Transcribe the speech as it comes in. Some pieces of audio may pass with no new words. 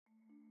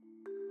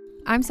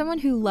I'm someone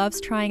who loves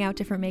trying out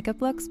different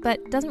makeup looks,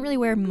 but doesn't really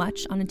wear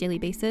much on a daily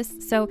basis,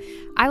 so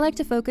I like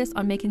to focus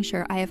on making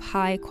sure I have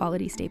high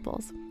quality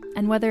staples.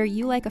 And whether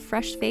you like a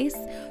fresh face,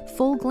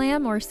 full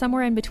glam, or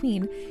somewhere in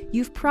between,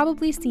 you've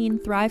probably seen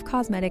Thrive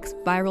Causemetics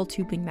Viral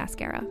Tubing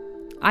Mascara.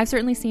 I've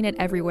certainly seen it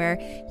everywhere.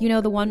 You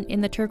know, the one in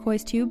the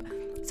turquoise tube?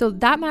 So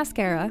that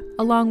mascara,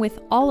 along with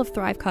all of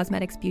Thrive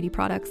Causemetics beauty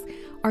products,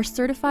 are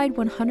certified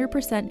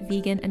 100%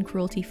 vegan and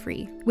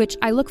cruelty-free, which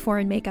I look for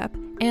in makeup,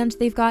 and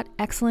they've got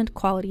excellent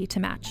quality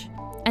to match.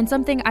 And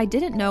something I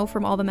didn't know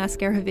from all the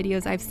mascara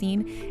videos I've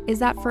seen is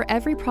that for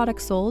every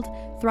product sold,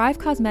 Thrive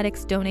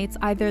Causemetics donates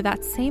either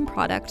that same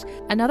product,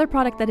 another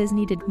product that is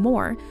needed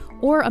more,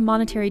 or a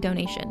monetary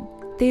donation.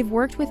 They've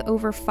worked with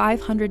over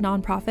 500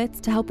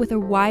 nonprofits to help with a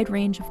wide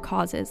range of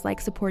causes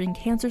like supporting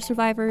cancer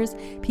survivors,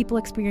 people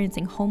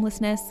experiencing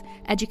homelessness,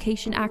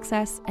 education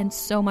access, and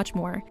so much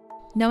more.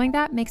 Knowing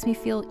that makes me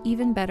feel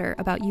even better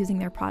about using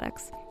their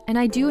products. And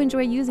I do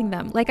enjoy using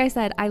them. Like I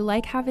said, I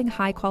like having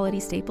high quality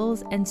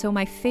staples, and so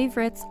my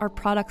favorites are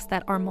products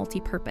that are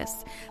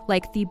multi-purpose,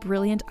 like the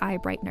Brilliant Eye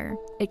Brightener.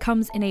 It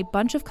comes in a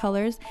bunch of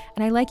colors,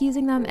 and I like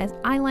using them as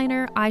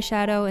eyeliner,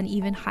 eyeshadow, and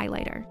even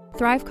highlighter.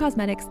 Thrive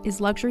Causemetics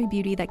is luxury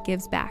beauty that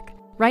gives back.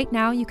 Right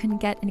now, you can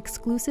get an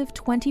exclusive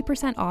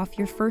 20% off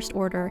your first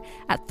order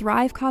at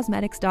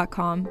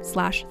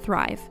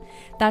thrivecausemetics.com/thrive.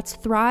 That's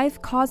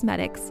Thrive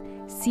Causemetics,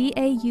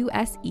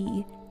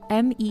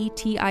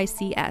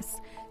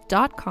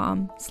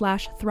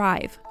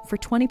 CAUSEMETICS.com/thrive for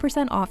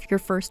 20% off your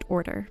first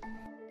order.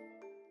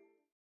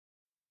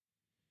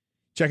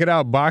 Check it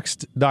out.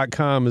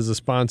 Boxed.com is a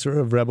sponsor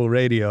of Rebel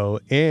Radio,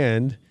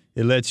 and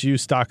it lets you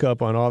stock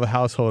up on all the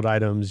household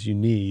items you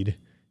need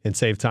and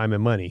save time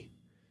and money.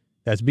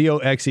 That's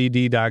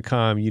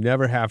BOXED.com. You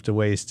never have to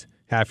waste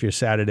half your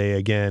Saturday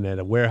again at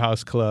a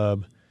warehouse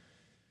club,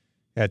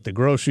 at the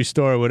grocery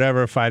store,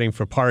 whatever, fighting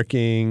for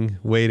parking,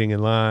 waiting in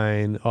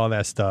line, all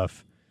that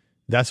stuff.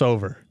 That's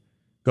over.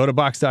 Go to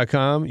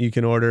Box.com. You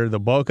can order the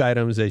bulk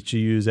items that you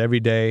use every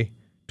day.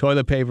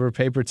 Toilet paper,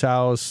 paper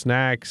towels,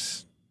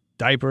 snacks,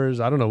 diapers.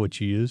 I don't know what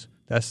you use.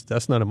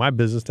 That's none of my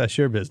business. That's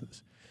your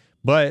business.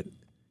 But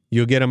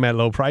you'll get them at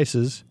low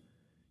prices.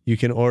 You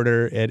can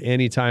order at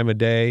any time of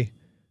day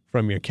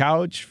from your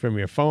couch, from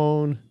your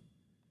phone.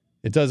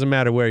 It doesn't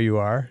matter where you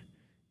are.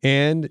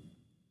 And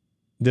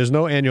there's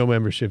no annual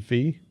membership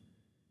fee.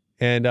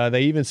 And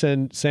they even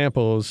send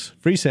samples,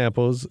 free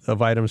samples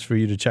of items for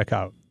you to check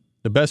out.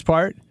 The best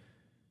part,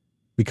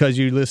 because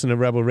you listen to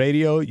Rebel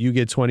Radio, you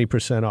get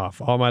 20%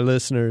 off. All my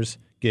listeners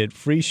get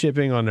free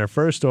shipping on their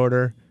first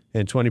order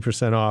and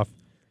 20% off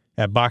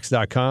at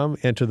Box.com.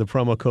 Enter the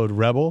promo code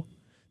REBEL.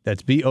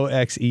 That's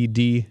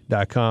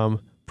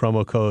BOXED.com,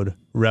 promo code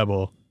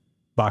REBEL,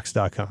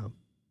 Box.com.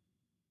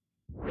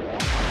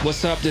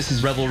 What's up? This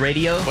is Rebel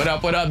Radio. What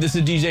up? What up? This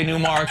is DJ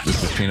Newmark.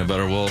 This is Peanut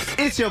Butter Wolf.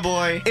 It's your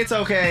boy. It's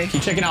okay.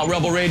 Keep checking out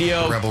Rebel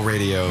Radio. Rebel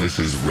Radio. This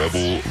is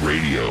Rebel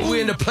Radio.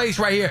 We're in the place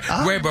right here.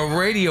 Rebel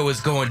Radio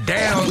is going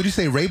down. Would you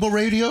say Rebel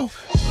Radio?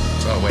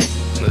 Oh, wait.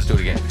 Let's do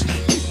it again.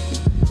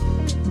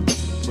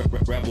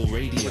 Rebel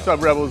Radio. What's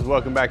up, Rebels?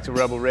 Welcome back to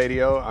Rebel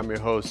Radio. I'm your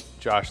host,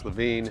 Josh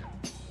Levine.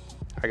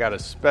 I got a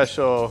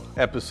special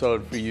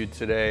episode for you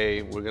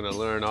today. We're going to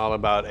learn all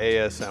about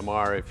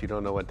ASMR. If you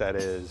don't know what that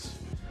is,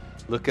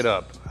 look it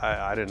up.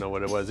 I didn't know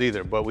what it was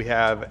either. But we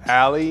have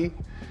Allie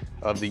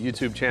of the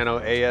YouTube channel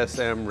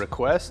ASM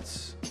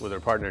Requests with her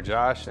partner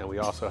Josh. And we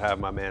also have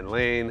my man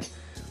Lane,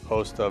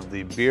 host of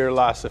the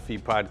Beerlosophy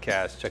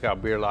podcast. Check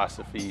out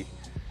Beerlosophy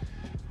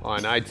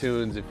on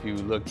iTunes. If you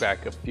look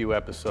back a few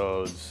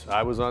episodes,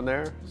 I was on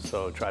there.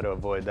 So try to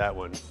avoid that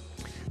one.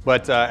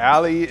 But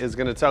Allie is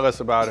going to tell us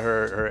about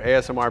her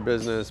ASMR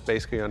business,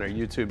 basically on her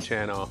YouTube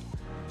channel.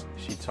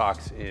 She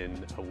talks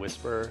in a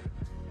whisper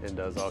and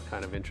does all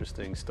kind of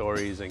interesting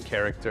stories and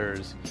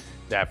characters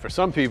that for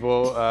some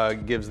people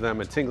gives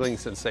them a tingling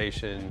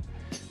sensation.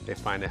 They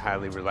find it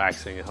highly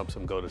relaxing. It helps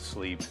them go to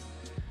sleep,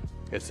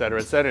 et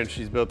cetera, et cetera. And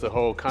she's built a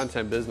whole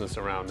content business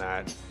around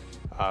that,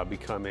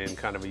 becoming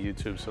kind of a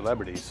YouTube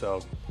celebrity.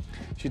 So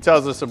she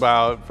tells us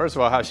about, first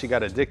of all, how she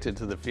got addicted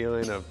to the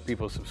feeling of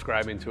people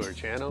subscribing to her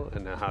channel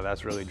and how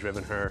that's really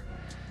driven her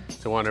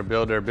to want to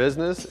build her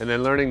business, and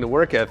then learning the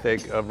work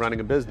ethic of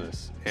running a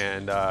business.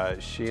 And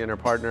she and her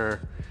partner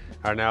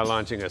are now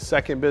launching a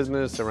second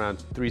business around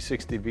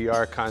 360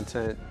 VR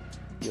content.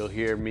 You'll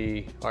hear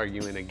me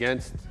arguing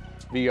against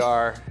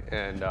VR,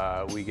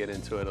 and we get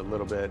into it a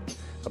little bit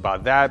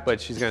about that, but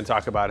she's going to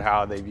talk about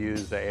how they've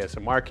used the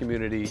ASMR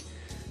community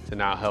to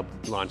now help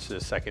launch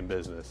this second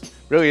business.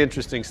 Really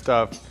interesting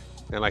stuff.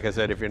 And like I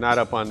said, if you're not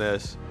up on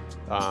this,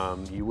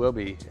 you will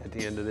be at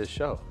the end of this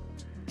show.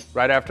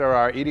 Right after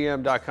our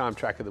EDM.com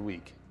track of the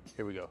week.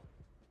 Here we go.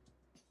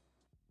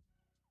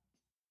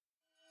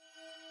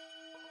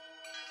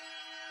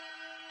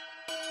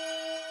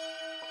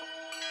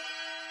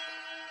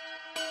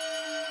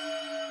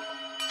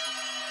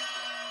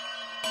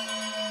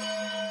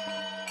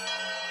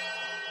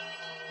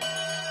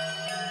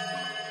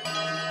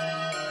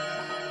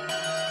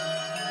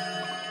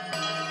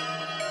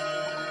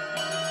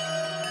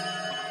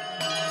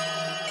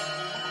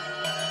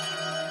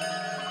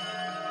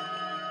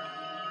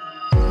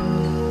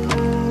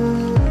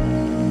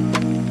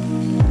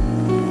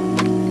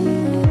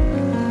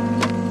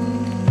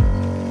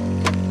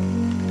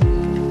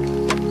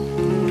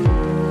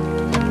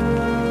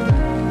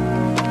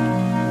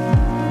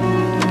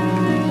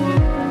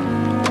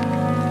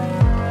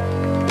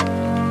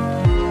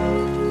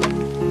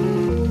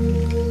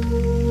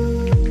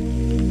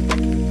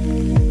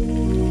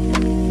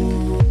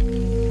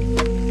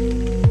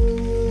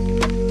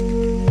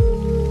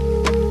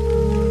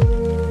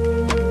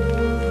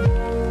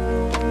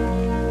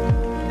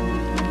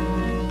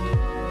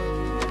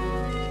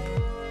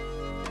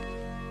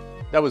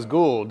 That was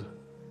Gould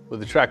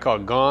with a track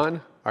called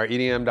Gone, our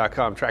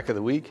EDM.com track of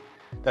the week.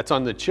 That's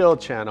on the Chill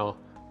channel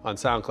on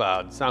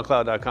SoundCloud,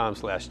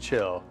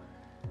 soundcloud.com/chill.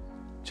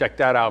 Check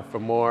that out for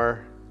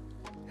more.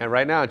 And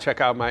right now,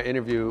 check out my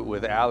interview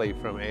with Ali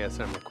from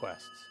ASM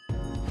Requests.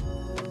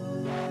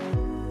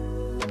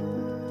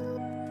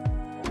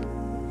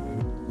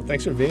 Well,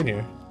 thanks for being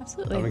here.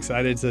 Absolutely. I'm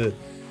excited to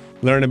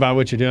learn about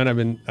what you're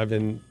doing. I've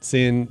been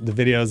seeing the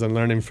videos and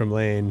learning from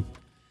Lane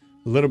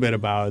a little bit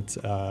about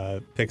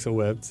Pixel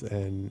Whipped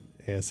and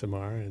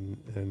ASMR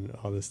and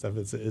all this stuff.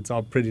 It's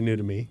all pretty new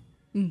to me.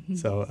 Mm-hmm.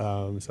 So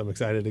I'm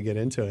excited to get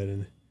into it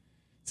and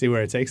see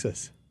where it takes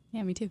us.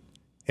 Yeah, me too.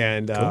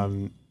 And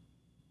cool.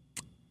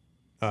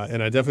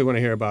 And I definitely want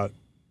to hear about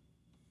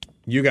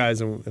you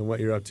guys and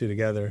what you're up to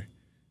together.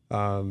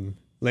 Lane,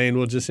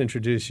 we'll just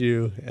introduce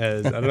you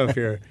as, I don't know if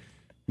you're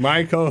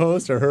my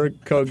co-host or her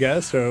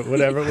co-guest or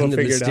whatever. We'll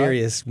figure it out. The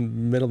mysterious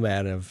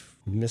middleman of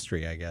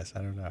mystery, I guess.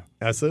 I don't know.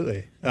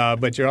 Absolutely.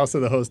 But you're also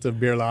the host of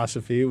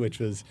Beerlosophy, which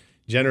was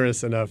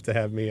generous enough to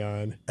have me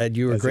on. And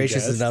you were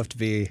gracious enough to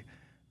be,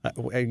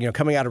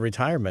 coming out of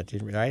retirement,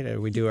 right?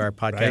 We do our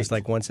podcast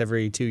like once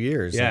every 2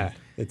 years. Yeah.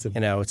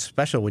 And, it's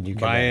special when you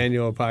come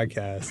biannual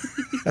podcast.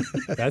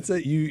 That's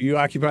it. You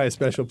occupy a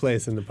special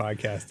place in the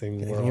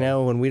podcasting world.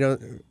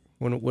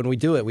 When we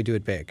do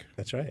it big.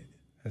 That's right.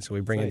 And so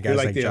we bring in You're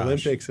guys like the Josh.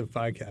 Olympics of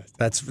podcasting.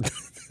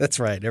 That's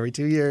right. Every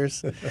 2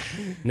 years.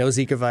 No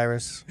Zika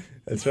virus.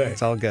 That's right.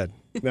 It's all good.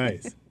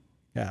 Nice.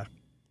 Yeah.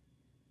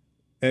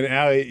 And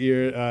Ali,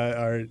 you're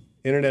our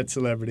internet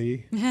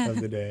celebrity of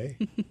the day.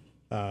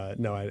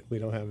 We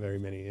don't have very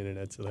many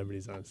internet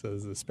celebrities on, so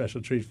this is a special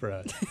treat for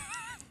us.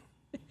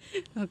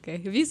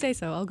 Okay, if you say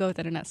so, I'll go with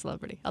internet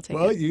celebrity. I'll take it.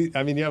 Well, you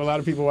have a lot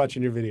of people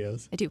watching your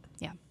videos. I do,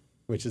 yeah.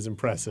 Which is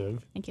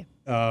impressive. Thank you.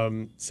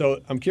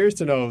 So I'm curious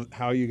to know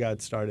how you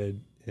got started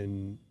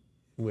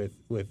with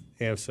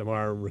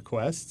ASMR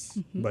requests,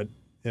 Mm-hmm.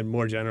 and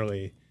more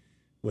generally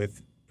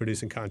with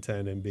producing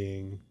content and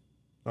being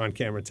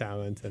on-camera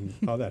talent and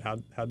all that. How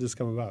did this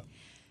come about?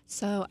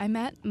 So I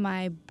met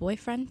my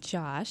boyfriend,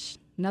 Josh,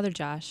 another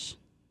Josh.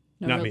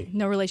 Not me.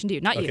 No relation to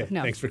you. Not you,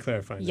 no. Thanks for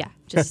clarifying. Yeah,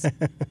 just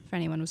for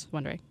anyone was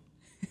wondering.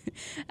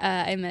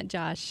 I met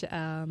Josh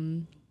about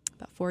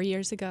 4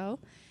 years ago,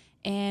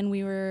 and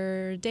we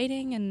were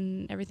dating,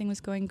 and everything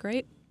was going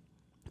great.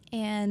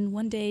 And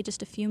one day,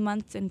 just a few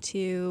months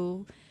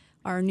into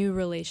our new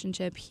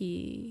relationship,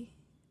 he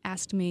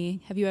asked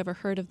me, have you ever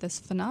heard of this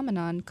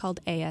phenomenon called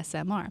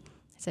ASMR? I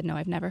said, no,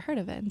 I've never heard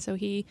of it. And so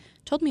he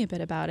told me a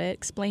bit about it,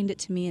 explained it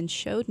to me, and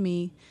showed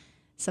me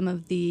some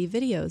of the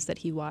videos that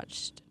he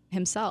watched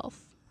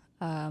himself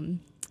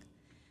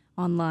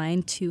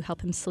online to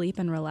help him sleep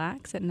and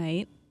relax at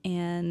night,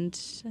 and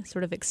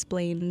sort of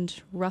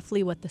explained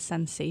roughly what the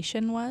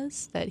sensation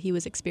was that he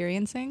was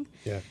experiencing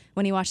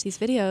when he watched these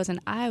videos. And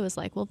I was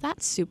like, well,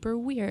 that's super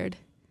weird.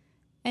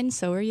 And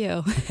so are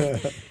you.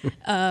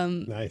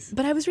 Nice.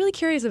 But I was really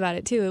curious about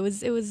it too.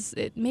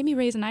 It made me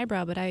raise an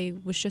eyebrow, but I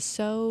was just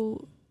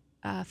so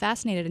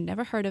fascinated. I'd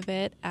never heard of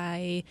it.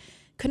 I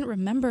couldn't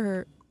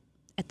remember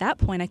at that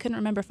point. I couldn't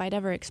remember if I'd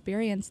ever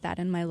experienced that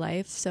in my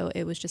life. So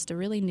it was just a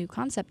really new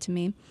concept to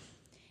me.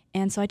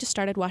 And so I just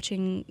started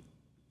watching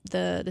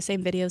the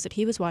same videos that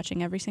he was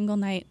watching every single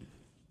night.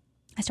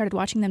 I started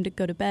watching them to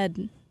go to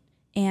bed,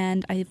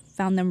 and I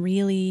found them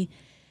really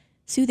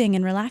soothing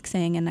and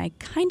relaxing, and I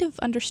kind of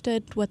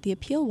understood what the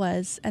appeal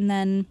was.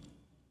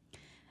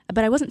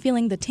 But I wasn't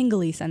feeling the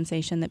tingly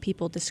sensation that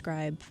people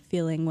describe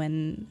feeling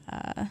when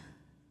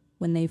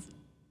they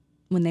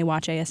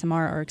watch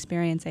ASMR or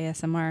experience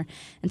ASMR,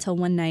 until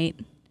one night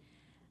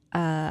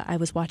I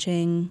was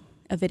watching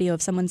a video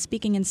of someone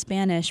speaking in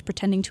Spanish,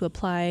 pretending to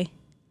apply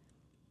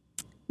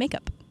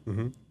makeup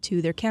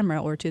to their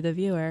camera or to the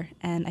viewer,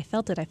 and I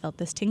felt it. I felt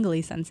this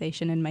tingly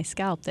sensation in my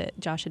scalp that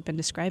Josh had been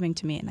describing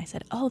to me, and I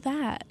said, oh,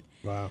 that.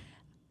 Wow.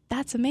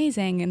 That's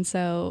amazing. And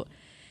so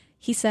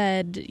he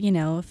said,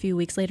 a few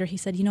weeks later, he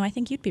said, I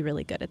think you'd be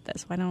really good at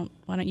this. Why don't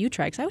you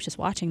try? Because I was just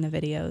watching the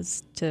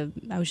videos.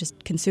 I was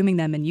just consuming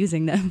them and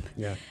using them.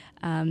 Yeah.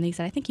 And he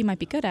said, I think you might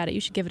be good at it.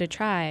 You should give it a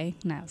try.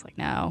 And I was like,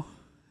 no,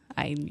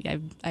 I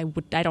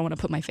don't want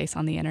to put my face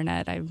on the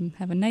internet. I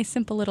have a nice,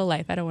 simple little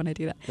life. I don't want to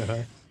do that.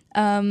 Uh-huh.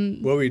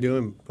 What were you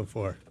doing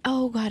before?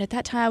 Oh, God. At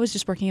that time, I was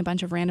just working a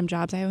bunch of random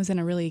jobs. I was in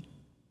a really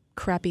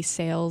crappy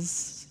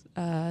telesales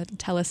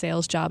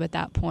job at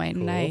that point,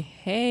 and I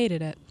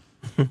hated it.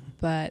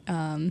 But,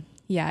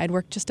 I'd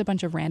worked just a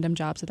bunch of random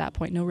jobs at that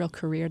point, no real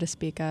career to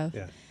speak of.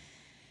 Yeah.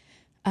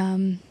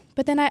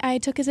 But then I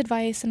took his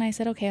advice, and I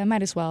said, okay, I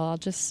might as well. I'll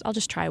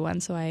just try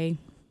one. So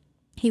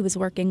he was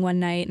working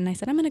one night, and I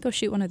said, I'm going to go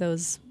shoot one of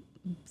those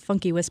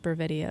Funky Whisper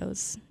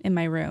videos in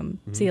my room.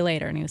 See you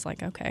later. And he was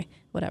like, okay,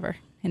 whatever.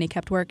 And he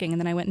kept working,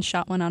 and then I went and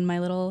shot one on my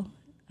little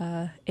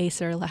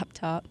Acer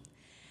laptop.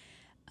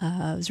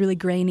 It was really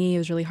grainy. It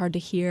was really hard to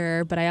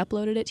hear, but I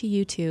uploaded it to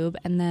YouTube,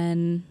 and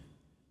then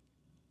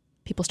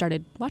people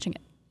started watching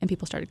it, and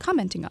people started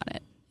commenting on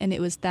it. And it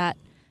was that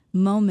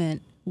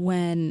moment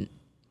when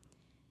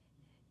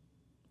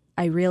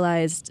I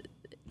realized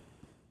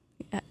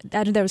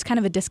that there was kind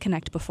of a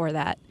disconnect before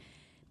that.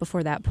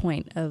 before that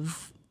point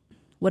of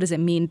what does it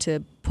mean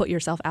to put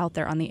yourself out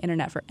there on the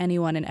internet for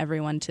anyone and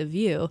everyone to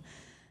view,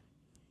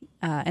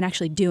 and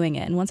actually doing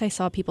it. And once I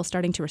saw people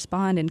starting to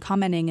respond and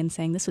commenting and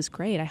saying, this was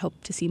great, I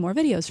hope to see more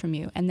videos from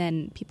you. And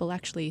then people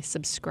actually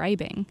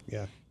subscribing,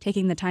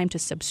 taking the time to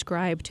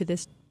subscribe to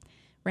this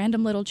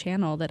random little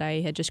channel that I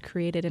had just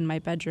created in my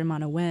bedroom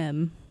on a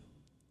whim.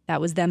 That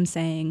was them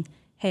saying,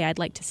 hey, I'd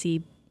like to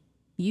see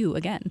you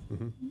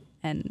again.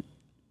 And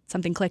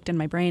something clicked in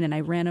my brain, and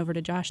I ran over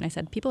to Josh and I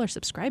said, people are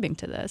subscribing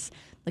to this,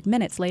 like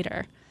minutes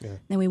later.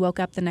 Then we woke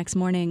up the next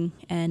morning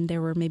and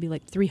there were maybe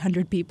like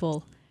 300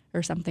 people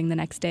or something the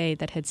next day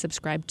that had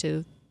subscribed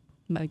to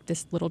like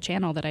this little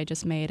channel that I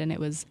just made, and it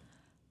was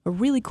a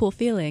really cool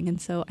feeling. And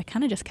so I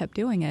kind of just kept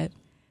doing it.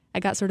 I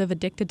got sort of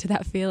addicted to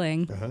that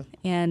feeling,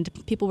 and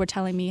people were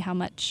telling me how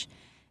much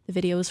the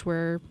videos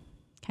were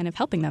kind of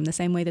helping them the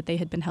same way that they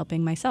had been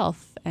helping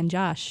myself and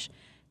Josh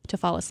to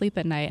fall asleep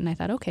at night. And I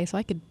thought, okay, so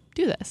I could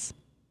do this.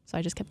 So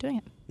I just kept doing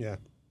it. Yeah.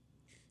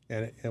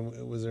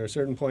 And was there a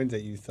certain point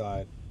that you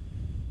thought,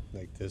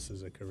 like, this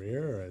is a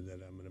career, or that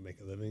I'm going to make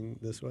a living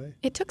this way?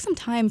 It took some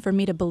time for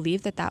me to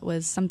believe that that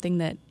was something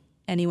that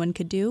anyone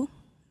could do.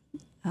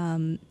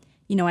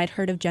 I'd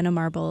heard of Jenna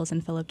Marbles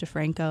and Philip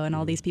DeFranco and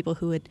all these people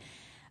who had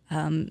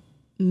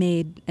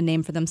made a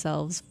name for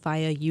themselves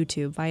via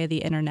YouTube, via the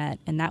internet,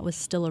 and that was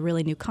still a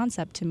really new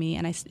concept to me,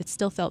 and it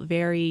still felt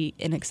very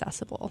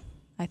inaccessible.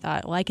 I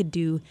thought, well, I could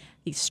do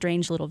these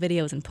strange little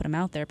videos and put them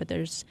out there, but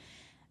I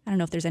don't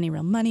know if there's any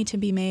real money to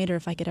be made or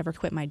if I could ever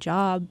quit my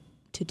job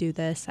to do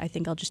this. I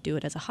think I'll just do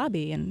it as a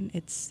hobby, and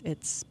it's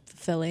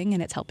fulfilling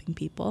and it's helping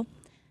people,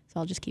 so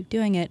I'll just keep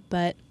doing it.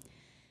 But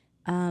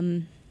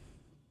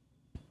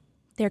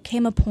there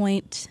came a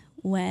point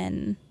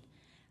when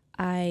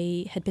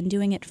I had been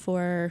doing it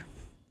for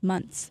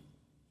months,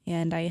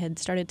 and I had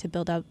started to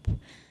build up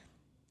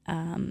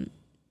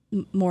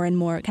more and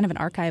more kind of an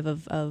archive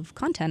of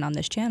content on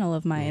this channel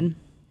of mine,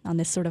 on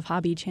this sort of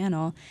hobby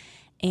channel.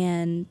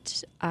 And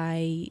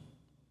I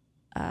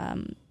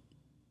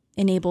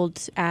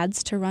enabled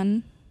ads to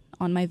run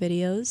on my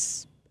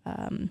videos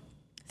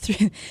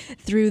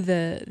through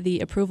the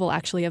approval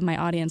actually of my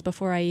audience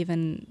before I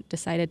even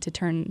decided to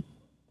turn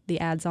the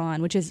ads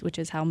on, which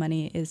is how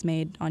money is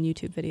made on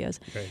YouTube videos.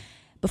 Okay.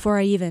 Before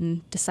I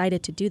even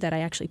decided to do that, I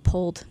actually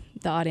polled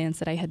the audience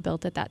that I had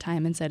built at that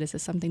time and said, is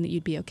this something that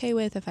you'd be okay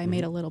with if I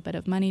made a little bit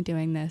of money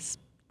doing this?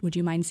 Would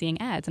you mind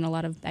seeing ads? And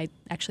I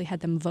actually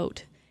had them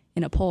vote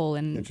in a poll,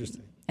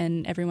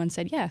 and everyone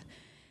said, yeah.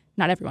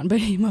 Not everyone,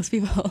 but most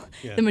people,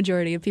 the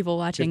majority of people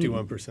watching.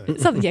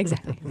 51%. Yeah,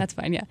 exactly. That's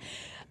fine, yeah.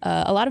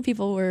 A lot of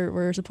people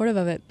were supportive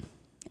of it.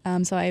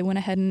 So I went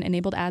ahead and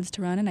enabled ads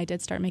to run, and I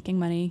did start making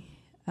money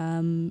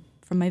from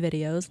my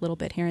videos, a little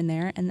bit here and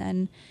there. And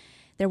then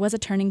there was a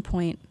turning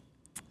point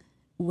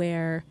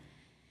where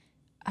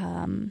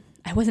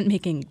I wasn't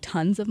making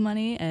tons of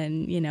money,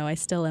 and, I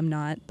still am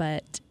not,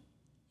 but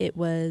it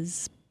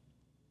was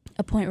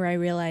a point where I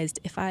realized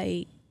if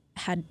I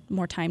had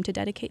more time to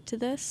dedicate to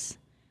this,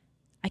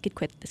 I could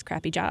quit this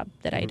crappy job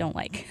that I don't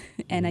like,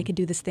 and I could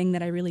do this thing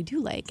that I really do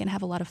like and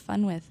have a lot of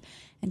fun with,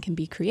 and can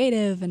be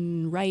creative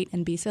and write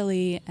and be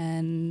silly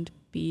and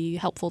be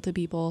helpful to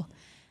people.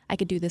 I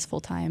could do this full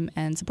time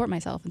and support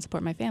myself and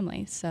support my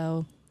family.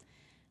 So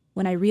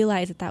when I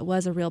realized that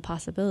was a real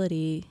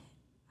possibility,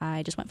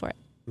 I just went for it.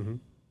 Mm-hmm.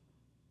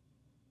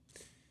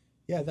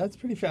 Yeah, that's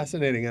pretty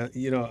fascinating.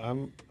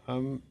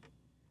 I'm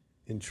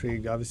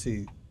intrigued.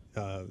 Obviously,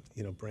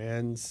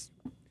 brands,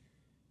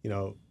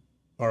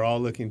 are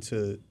all looking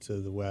to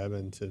the web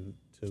and to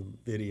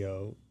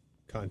video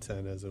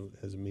content as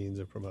a means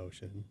of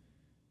promotion.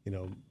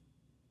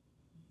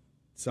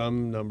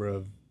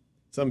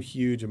 Some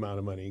huge amount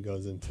of money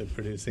goes into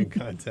producing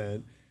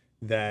content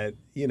that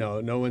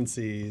no one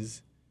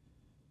sees,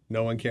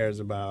 no one cares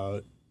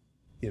about,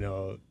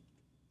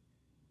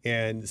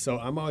 and so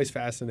I'm always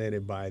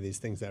fascinated by these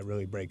things that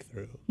really break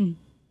through.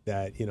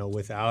 That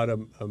without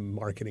a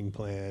marketing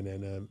plan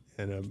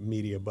and a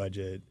media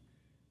budget,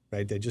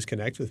 right? They just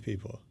connect with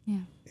people. Yeah.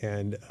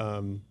 And,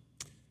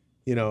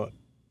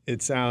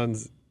 it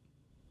sounds,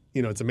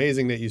 it's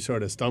amazing that you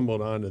sort of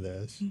stumbled onto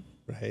this,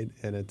 right?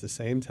 And at the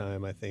same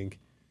time, I think,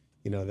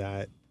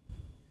 that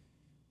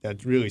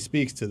really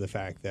speaks to the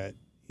fact that,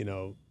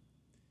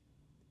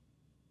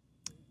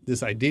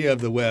 this idea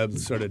of the web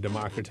sort of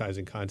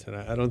democratizing content,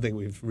 I don't think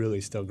we've really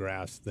still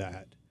grasped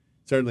that,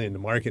 certainly in the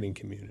marketing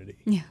community.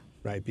 Yeah.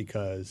 Right?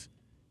 Because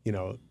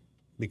the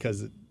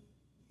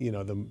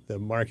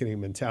marketing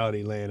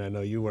mentality lane, I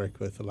know you work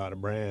with a lot of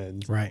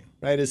brands. Right,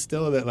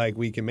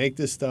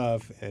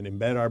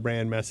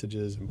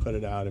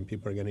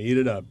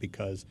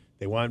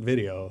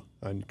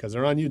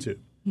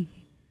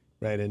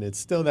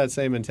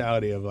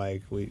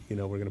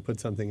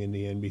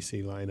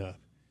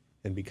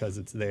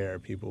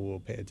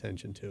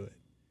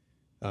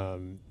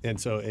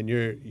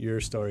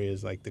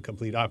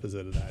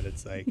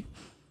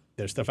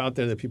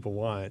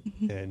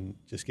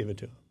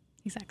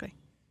 Exactly.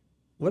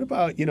 What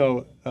about,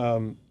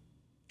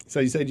 so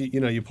you said,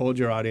 you polled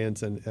your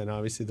audience and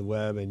obviously the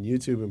web and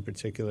YouTube in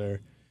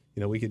particular,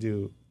 we could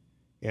do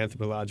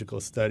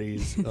anthropological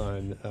studies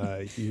on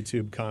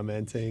YouTube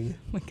commenting.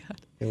 Oh my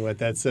God. And what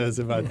that says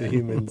about the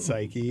human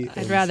psyche.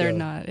 I'd rather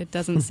not. It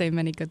doesn't say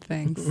many good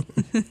things.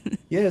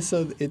 Yeah,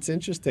 so it's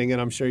interesting,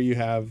 and I'm sure you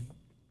have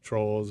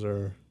trolls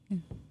or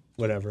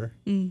whatever.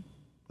 I don't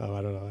know.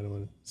 I don't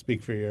want to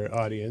speak for your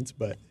audience,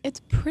 but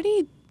it's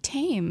pretty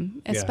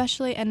tame,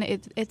 especially, and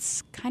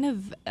it's kind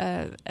of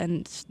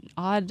an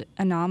odd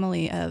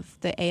anomaly of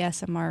the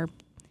ASMR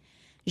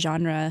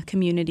genre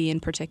community in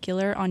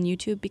particular on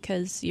YouTube,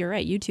 because you're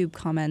right, YouTube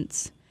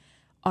comments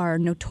are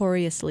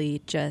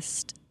notoriously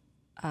just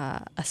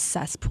a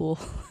cesspool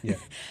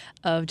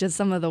of just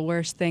some of the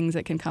worst things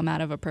that can come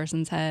out of a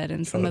person's head,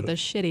 and some of the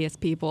shittiest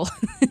people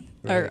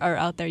are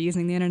out there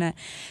using the internet.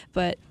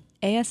 But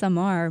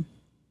ASMR,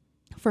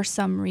 for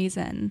some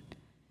reason,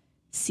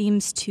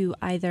 seems to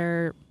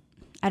either,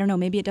 I don't know,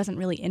 maybe it doesn't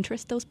really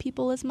interest those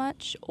people as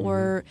much,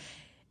 or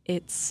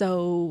it's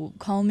so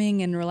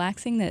calming and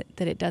relaxing that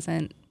it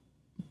doesn't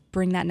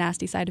bring that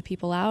nasty side of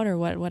people out, or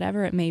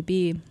whatever it may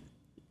be.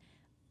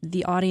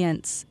 The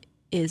audience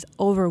is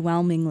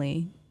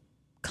overwhelmingly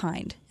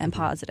kind and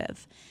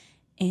positive.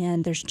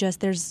 And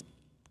there's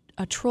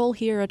a troll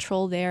here, a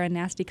troll there, a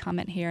nasty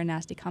comment here, a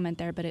nasty comment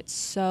there, but it's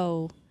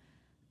so,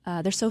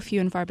 they're so few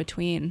and far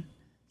between.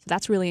 So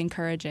that's really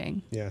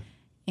encouraging. Yeah.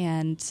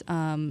 And,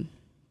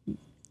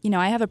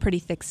 I have a pretty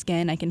thick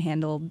skin. I can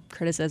handle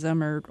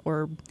criticism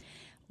or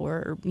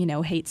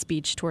hate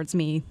speech towards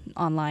me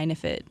online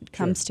if it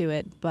comes to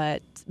it.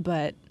 But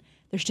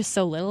there's just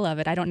so little of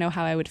it. I don't know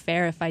how I would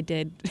fare if I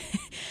did,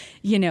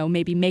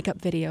 maybe makeup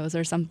videos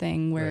or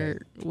something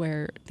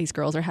where these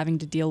girls are having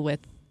to deal with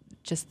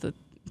just the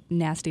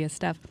nastiest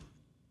stuff.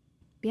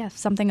 Yeah,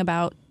 something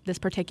about this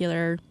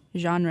particular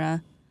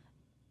genre,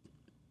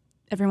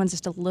 everyone's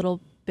just a little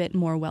bit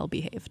more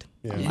well-behaved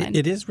online.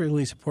 It is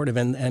really supportive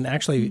and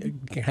actually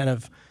kind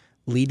of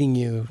leading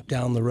you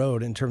down the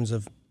road in terms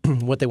of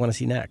what they want to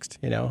see next.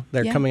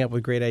 They're coming up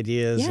with great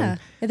ideas. Yeah,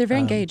 they're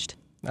very engaged.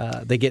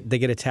 They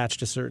get attached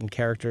to certain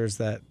characters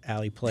that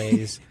Allie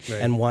plays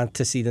and want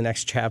to see the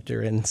next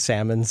chapter in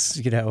Salmon's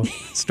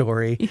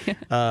story.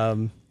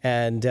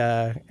 And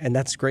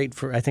that's great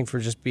for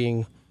just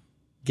giving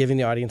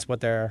the audience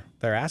what they're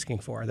asking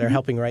for. They're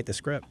helping write the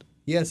script.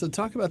 Yeah, so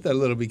talk about that a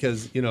little,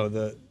 because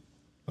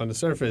on the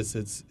surface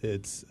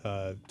it's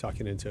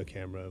talking into a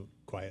camera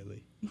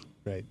quietly,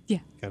 right? Yeah,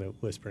 kind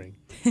of whispering.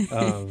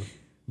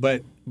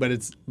 But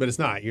it's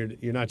not.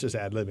 You're not just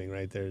ad-libbing,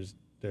 right? There's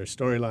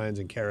storylines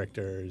and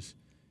characters,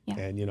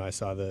 and I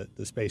saw the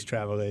space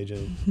travel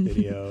agent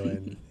video,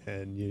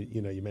 and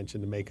you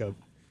mentioned the makeup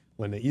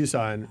one that you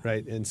saw,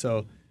 right? And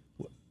so,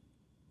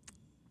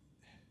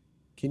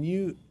 can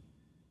you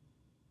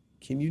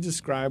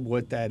describe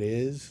what that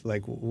is?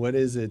 Like, what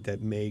is it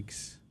that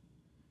makes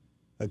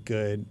a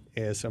good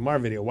ASMR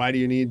video? Why do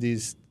you need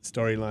these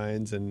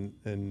storylines,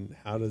 and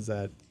how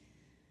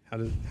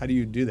do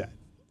you do that?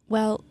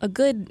 Well,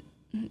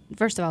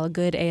 first of all, a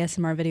good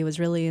ASMR video is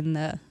really in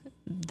the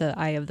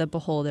eye of the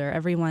beholder.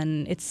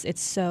 Everyone, it's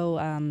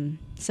so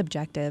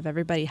subjective.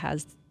 Everybody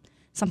has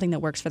something that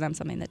works for them,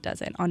 something that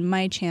doesn't. On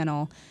my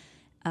channel,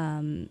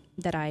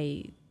 that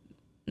I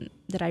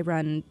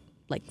run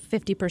like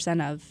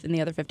 50% of, and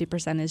the other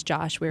 50% is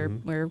Josh.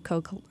 We're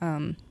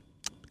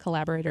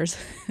collaborators,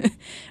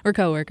 we're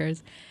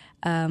coworkers.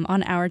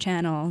 On our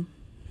channel,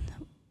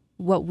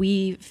 what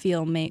we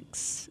feel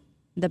makes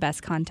the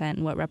best content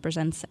and what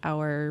represents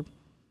our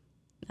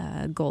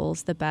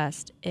goals the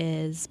best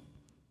is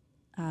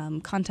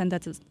content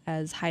that's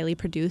as highly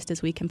produced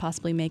as we can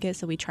possibly make it.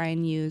 So we try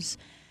and use,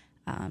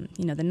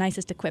 the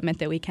nicest equipment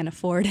that we can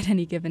afford at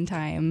any given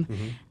time.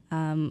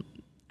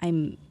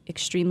 I'm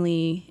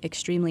extremely,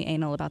 extremely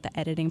anal about the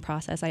editing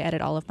process. I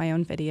edit all of my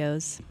own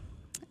videos,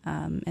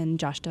 and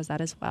Josh does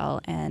that as well.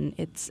 And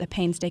it's a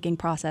painstaking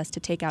process to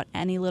take out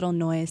any little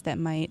noise that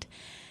might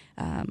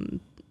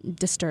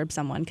disturb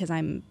someone, because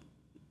I'm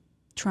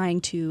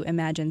trying to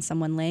imagine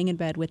someone laying in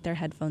bed with their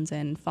headphones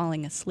in,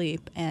 falling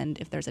asleep, and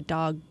if there's a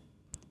dog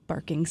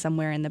barking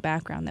somewhere in the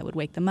background that would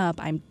wake them up,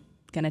 I'm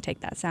going to take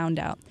that sound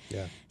out.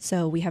 Yeah.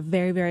 So we have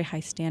very, very high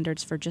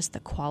standards for just the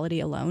quality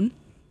alone.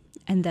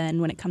 And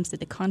then when it comes to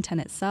the content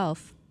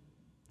itself,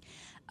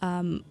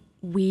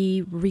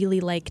 we really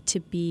like to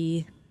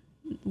be,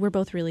 we're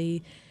both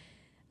really,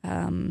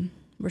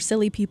 we're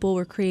silly people,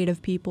 we're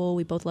creative people,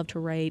 we both love to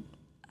write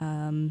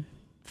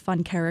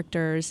fun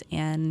characters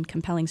and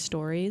compelling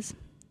stories.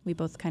 We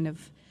both kind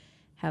of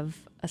have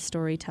a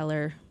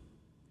storyteller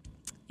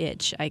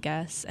itch, I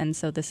guess, and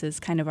so this is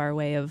kind of our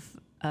way of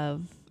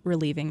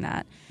relieving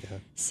that. Yeah.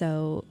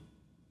 So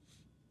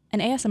an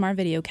ASMR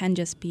video can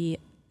just be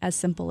as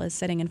simple as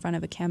sitting in front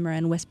of a camera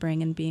and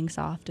whispering and being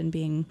soft and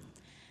being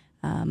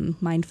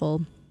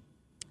mindful.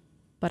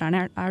 But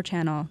on our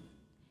channel,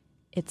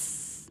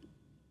 it's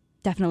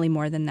definitely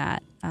more than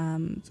that.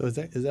 So is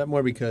that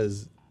more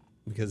because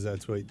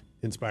that's what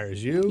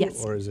inspires you,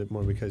 yes, or is it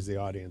more because the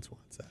audience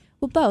wants that?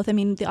 Well, both. I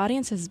mean, the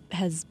audience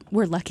has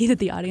we're lucky that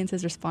the audience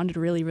has responded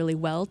really, really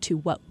well to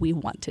what we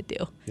want to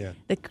do. Yeah.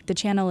 The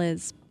channel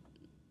is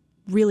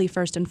really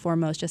first and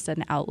foremost just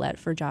an outlet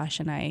for Josh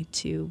and I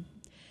to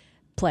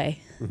play,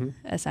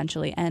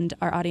 essentially. And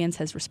our audience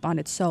has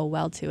responded so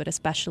well to it,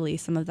 especially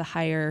some of the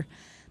higher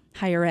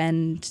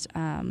end,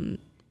 my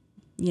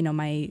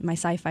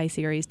sci-fi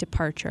series,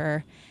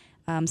 Departure,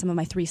 some of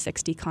my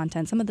 360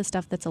 content, some of the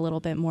stuff that's a little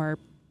bit more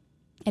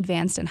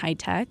advanced and high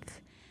tech.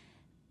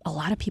 A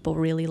lot of people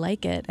really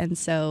like it, and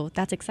so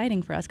that's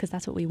exciting for us because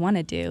that's what we want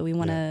to do. We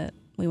want to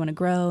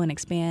grow and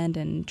expand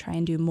and try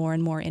and do more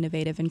and more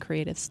innovative and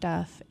creative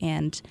stuff.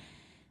 And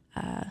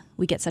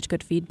we get such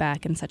good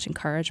feedback and such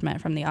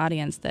encouragement from the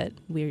audience that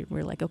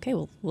we're like, okay,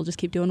 we'll just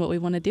keep doing what we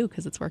want to do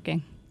because it's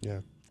working. Yeah.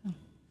 So.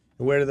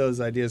 And where do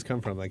those ideas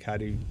come from? Like, how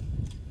do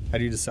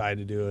you decide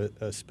to do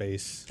a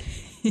space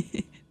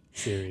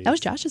series? That was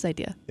Josh's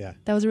idea. Yeah.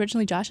 That was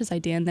originally Josh's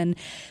idea. And then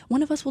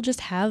one of us will just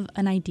have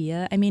an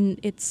idea. I mean,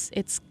 it's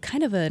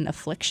kind of an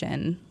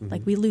affliction.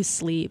 Like, we lose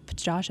sleep.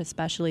 Josh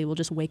especially will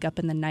just wake up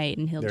in the night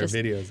and there are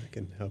videos that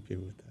can help you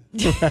with that.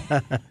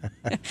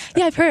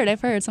 Yeah, I've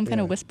heard some kind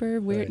of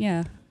whisper weird. Right.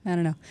 Yeah. I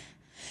don't know.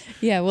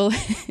 Yeah. Well,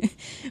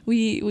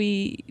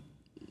 we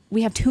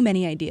have too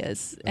many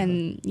ideas,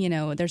 and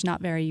there's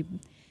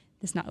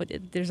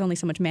only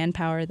so much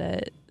manpower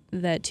that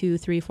 2,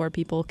 3, 4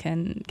 people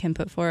can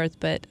put forth.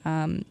 But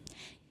one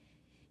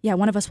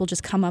of us will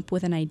just come up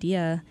with an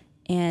idea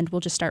and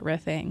we'll just start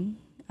riffing.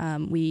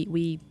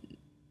 We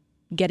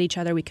get each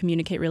other. We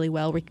communicate really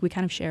well. We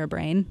kind of share a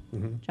brain,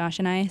 Josh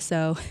and I.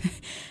 So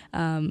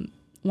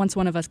once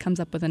one of us comes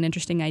up with an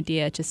interesting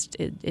idea,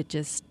 it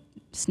just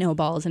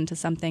snowballs into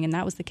something. And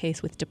that was the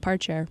case with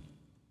Departure.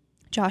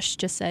 Josh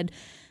just said,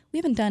 we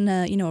haven't done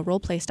a role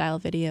play style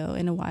video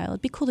in a while.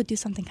 It'd be cool to do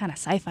something kind of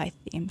sci-fi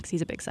theme because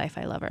he's a big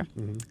sci-fi lover,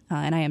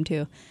 and I am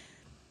too.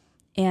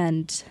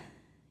 And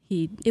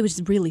it was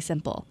really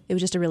simple. It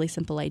was just a really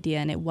simple idea,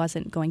 and it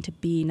wasn't going to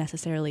be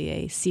necessarily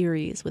a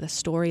series with a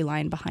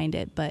storyline behind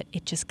it, but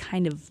it just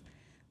kind of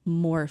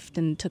morphed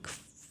and took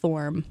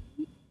form,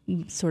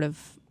 sort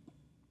of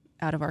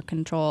out of our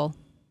control,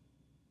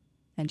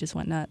 and just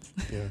went nuts.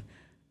 Yeah.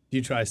 Do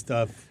you try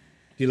stuff?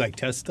 Do you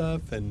test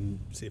stuff and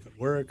see if it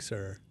works,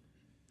 or?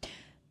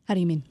 How do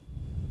you mean?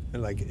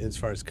 And as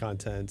far as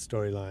content,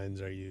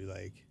 storylines, are you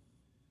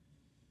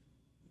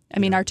I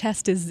mean, our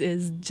test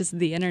is just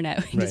the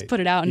internet. We just put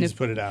it out, and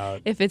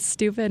if it's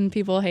stupid and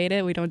people hate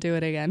it, we don't do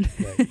it again.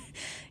 Right.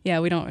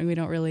 Yeah, we don't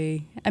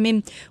really. I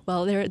mean,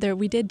 well,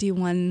 we did do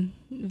one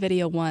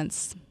video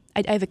once.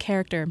 I have a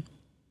character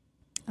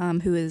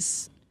who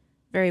is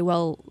very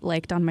well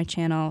liked on my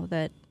channel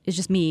that is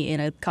just me in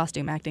a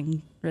costume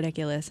acting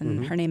ridiculous,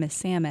 and her name is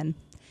Salmon.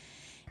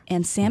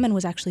 And Salmon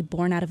was actually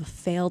born out of a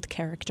failed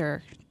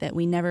character that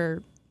we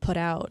never put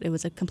out. It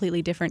was a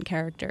completely different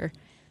character.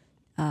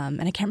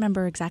 And I can't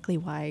remember exactly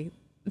why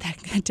that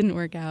didn't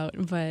work out,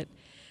 but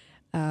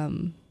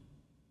I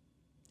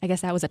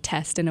guess that was a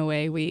test in a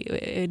way.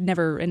 It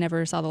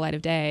never saw the light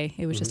of day.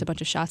 It was just a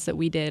bunch of shots that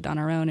we did on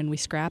our own, and we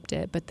scrapped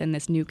it. But then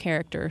this new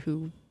character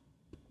who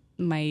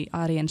my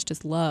audience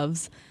just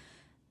loves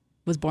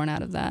was born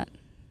out of that.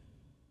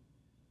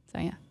 So,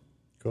 yeah.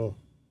 Cool.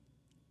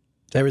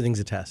 So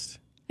everything's a test.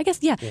 I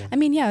guess, yeah. I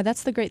mean, yeah,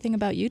 that's the great thing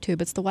about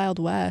YouTube. It's the Wild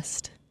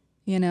West.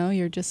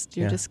 You're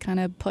just kind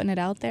of putting it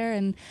out there,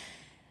 and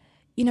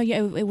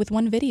with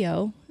one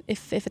video,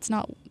 if it's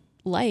not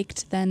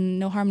liked, then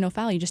no harm, no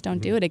foul. You just don't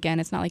do it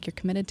again. It's not like you're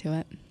committed to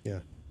it.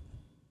 Yeah.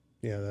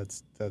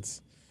 That's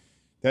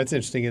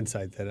interesting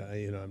insight. That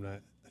I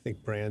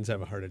think brands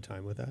have a harder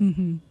time with that.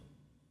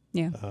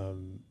 Yeah.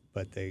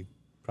 But they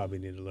probably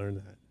need to learn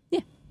that.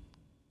 Yeah.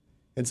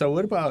 And so,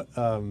 what about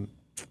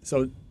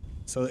so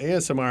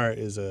ASMR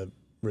is a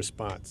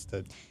response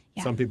that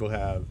some people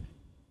have,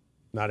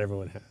 not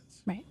everyone has.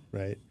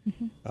 Right.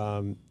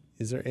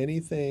 Is there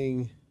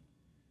anything?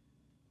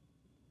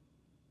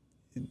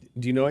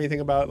 Do you know anything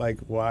about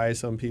why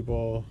some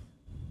people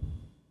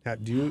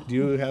do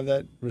you have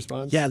that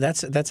response? Yeah,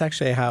 that's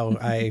actually how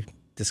I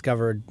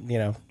discovered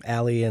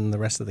Allie and the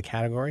rest of the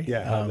category.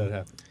 Yeah, how did that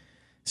happen?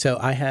 So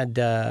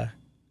I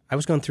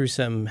was going through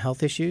some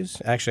health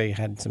issues. Actually,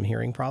 had some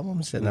hearing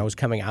problems, and I was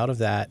coming out of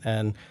that,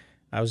 and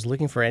I was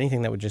looking for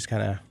anything that would just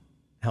kind of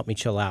help me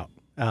chill out,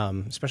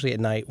 especially at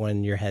night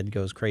when your head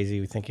goes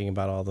crazy thinking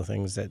about all the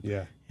things that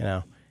For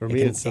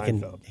me, it's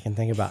Seinfeld. You can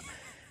think about.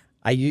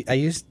 I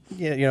used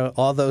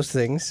all those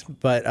things,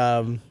 but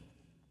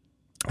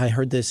I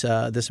heard this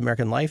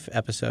American Life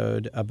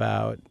episode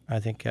about, I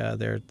think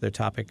their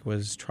topic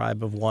was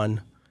Tribe of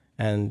One,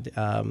 and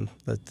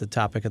the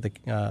topic of the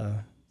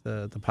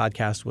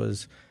podcast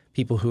was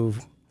people who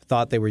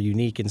thought they were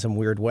unique in some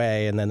weird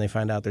way, and then they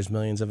find out there's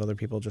millions of other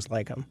people just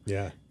like them.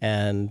 Yeah.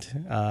 And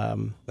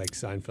like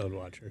Seinfeld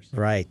watchers.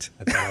 Right.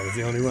 I thought I was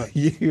the only one.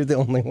 You're the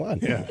only one.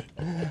 Yeah.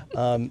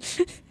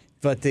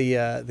 But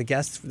the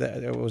guest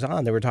that was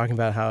on, they were talking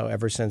about how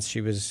ever since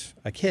she was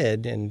a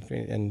kid,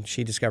 and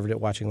she discovered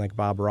it watching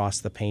Bob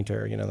Ross, the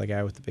painter, the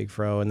guy with the big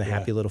fro and the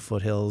happy little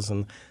foothills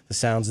and the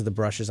sounds of the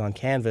brushes on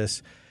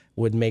canvas,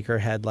 would make her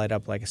head light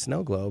up like a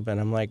snow globe.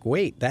 And I'm like,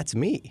 wait, that's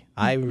me.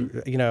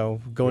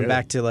 Going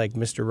back to like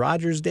Mr.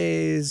 Rogers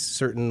days,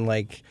 certain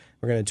like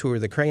we're going to tour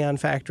the Crayon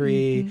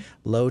Factory,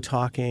 low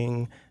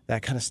talking,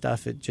 that kind of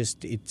stuff.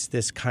 It's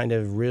this kind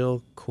of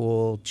real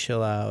cool,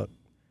 chill out,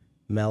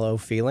 mellow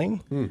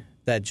feeling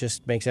that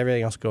just makes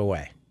everything else go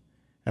away.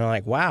 And I'm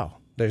like, wow,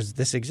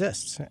 this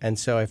exists. And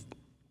so I've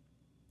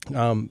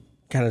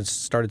kind of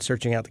started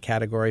searching out the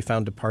category,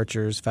 found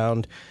Departures,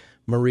 found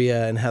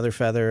Maria and Heather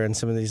Feather and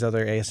some of these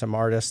other ASM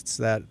artists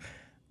that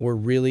were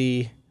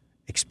really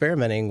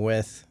experimenting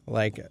with,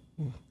 like,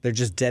 they're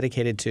just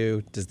dedicated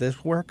to, does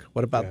this work?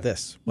 What about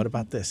this? What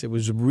about this? It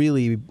was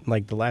really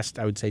like the last,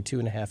 I would say,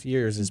 2.5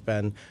 years has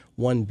been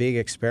one big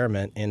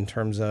experiment in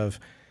terms of,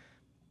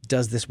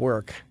 does this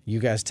work? You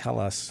guys tell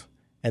us.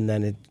 And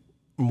then it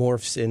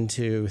morphs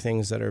into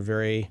things that are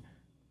very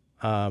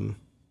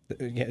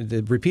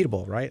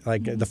repeatable, right?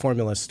 Like the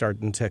formula is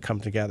starting to come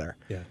together.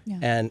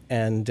 And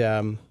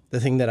the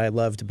thing that I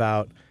loved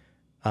about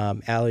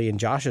Ali and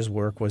Josh's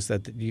work was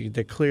that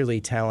they're clearly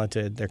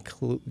talented.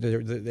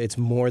 It's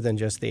more than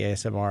just the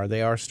ASMR.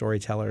 They are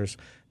storytellers.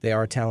 They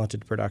are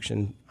talented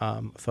production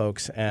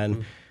folks.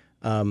 And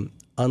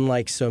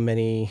unlike so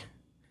many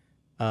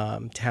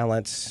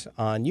talents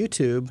on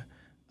YouTube,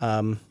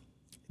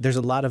 there's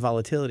a lot of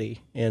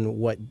volatility in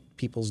what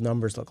people's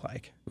numbers look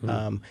like.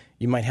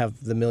 You might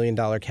have the $1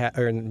 million cat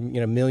or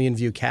million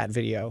view cat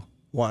video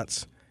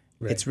once.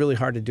 Right. It's really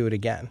hard to do it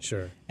again.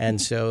 Sure.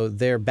 And so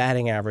their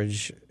batting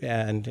average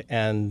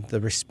and the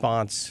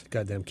response.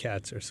 Goddamn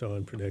cats are so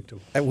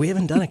unpredictable. We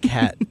haven't done a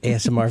cat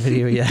ASMR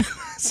video yet,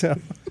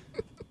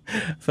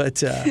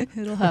 but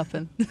it'll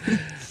happen.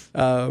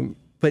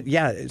 But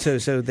yeah,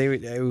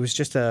 it was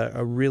just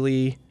a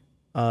really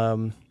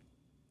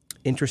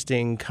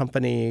interesting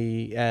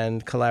company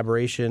and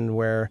collaboration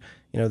where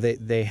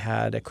they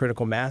had a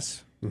critical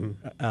mass.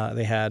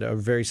 They had a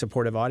very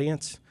supportive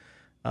audience.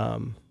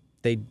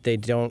 They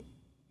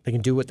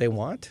can do what they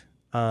want,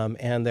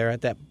 and they're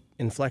at that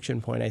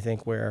inflection point, I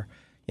think, where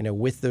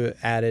with the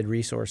added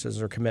resources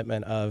or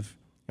commitment of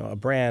a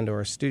brand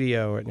or a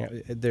studio,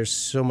 there's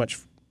so much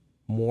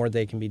more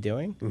they can be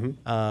doing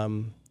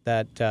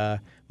that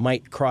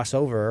might cross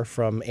over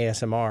from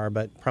ASMR,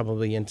 but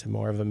probably into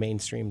more of a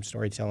mainstream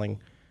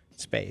storytelling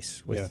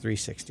space with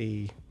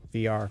 360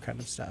 VR kind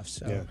of stuff.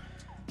 So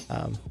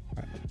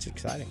it's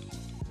exciting.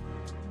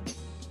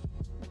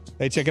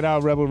 Hey, check it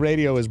out. Rebel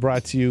Radio is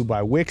brought to you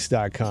by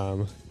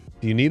Wix.com.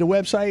 Do you need a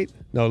website?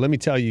 No, let me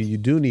tell you, you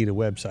do need a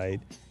website,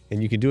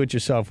 and you can do it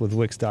yourself with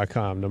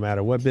Wix.com. No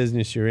matter what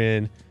business you're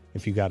in,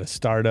 if you got a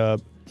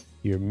startup,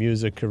 your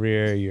music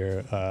career,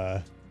 your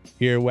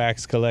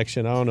earwax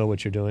collection, I don't know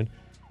what you're doing.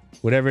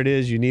 Whatever it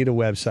is, you need a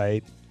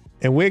website.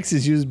 And Wix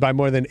is used by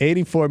more than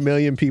 84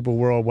 million people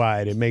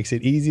worldwide. It makes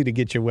it easy to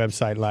get your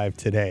website live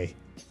today.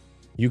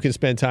 You can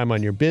spend time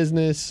on your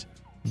business.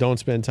 Don't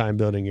spend time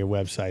building your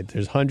website.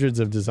 There's hundreds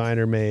of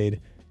designer-made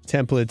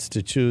templates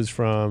to choose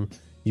from.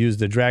 Use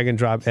the drag and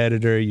drop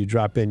editor. You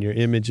drop in your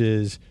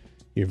images,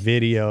 your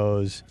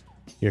videos,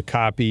 your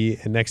copy,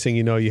 and next thing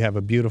you know, you have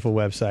a beautiful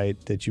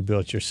website that you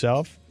built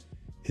yourself.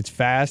 It's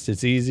fast,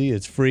 it's easy,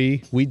 it's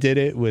free. We did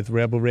it with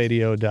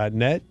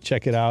rebelradio.net.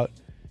 Check it out,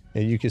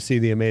 and you can see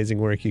the amazing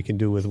work you can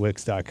do with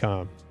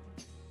Wix.com.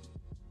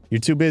 You're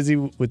too busy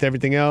with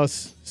everything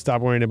else?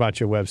 Stop worrying about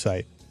your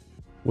website.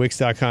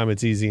 Wix.com,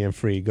 it's easy and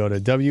free. Go to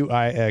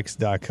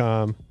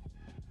Wix.com,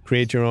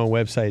 create your own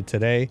website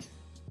today,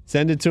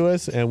 send it to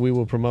us, and we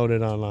will promote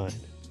it online.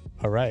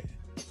 All right.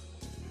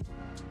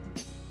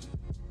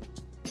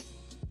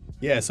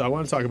 Yeah, so I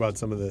want to talk about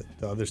some of the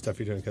other stuff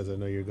you're doing because I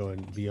know you're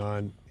going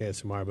beyond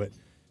ASMR.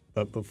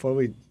 But before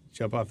we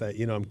jump off that,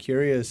 I'm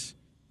curious,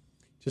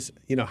 just,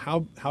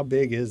 how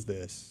big is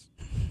this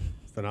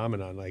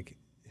phenomenon? Like,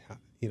 how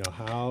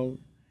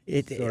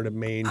sort of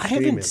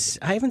mainstream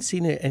I haven't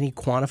seen any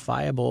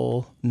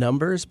quantifiable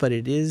numbers, but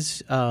it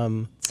is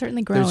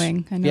certainly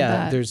growing. I know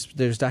that.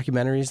 There's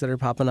documentaries that are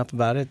popping up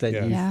about it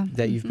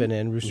that you've been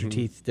in. Rooster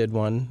Teeth did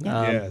one.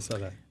 I saw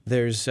that.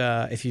 There's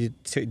if you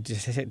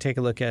take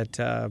a look at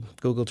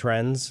Google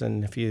Trends,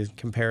 and if you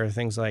compare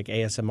things like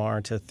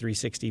ASMR to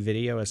 360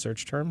 video as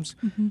search terms,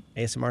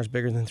 ASMR is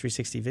bigger than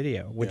 360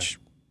 video. Which,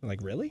 like,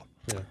 really?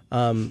 Yeah.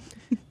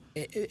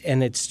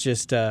 And it's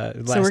just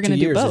last 2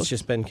 years, it's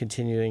just been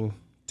continuing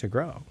to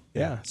grow.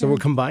 So we'll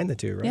combine the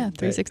two, right? Yeah,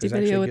 360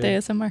 video with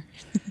ASMR.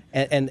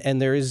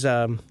 and there is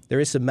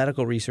some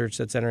medical research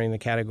that's entering the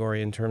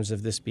category in terms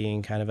of this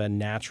being kind of a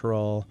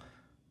natural,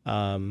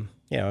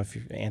 if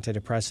you're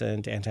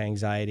antidepressant,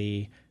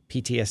 anti-anxiety,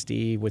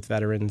 PTSD with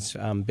veterans,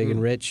 Big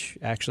and Rich,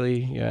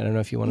 actually. I don't know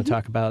if you want to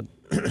talk about,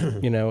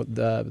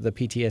 the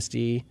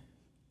PTSD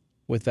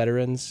with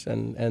veterans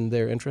and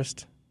their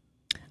interest.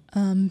 I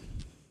don't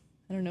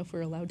know if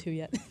we're allowed to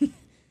yet.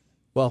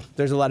 Well,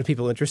 there's a lot of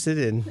people interested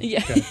in.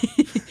 Yeah.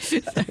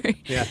 Sorry.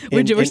 Yeah.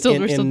 We're still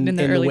in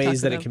the early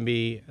ways that it can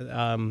be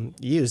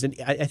used, and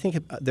I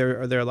think there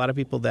are a lot of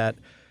people that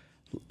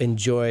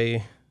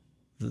enjoy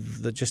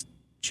just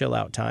chill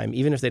out time,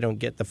 even if they don't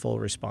get the full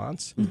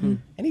response.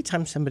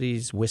 Anytime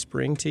somebody's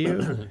whispering to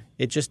you,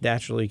 it just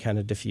naturally kind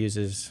of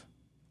diffuses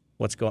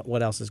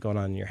what else is going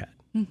on in your head.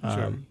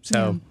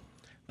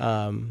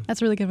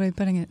 That's a really good way of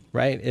putting it.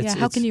 Right?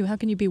 How can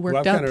you be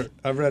worked up?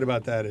 I've read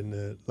about that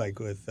in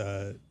with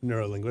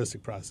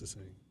neuro-linguistic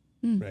processing,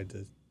 right?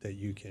 That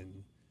you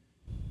can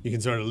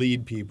sort of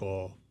lead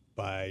people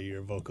by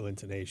your vocal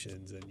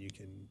intonations, and you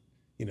can,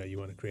 you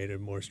want to create a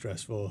more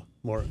stressful,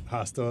 more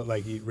hostile,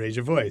 like you raise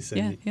your voice,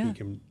 and you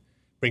can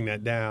bring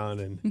that down,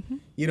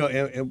 and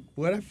and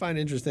what I find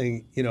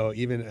interesting,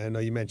 even I know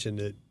you mentioned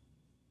it,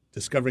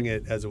 discovering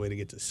it as a way to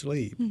get to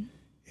sleep,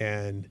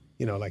 and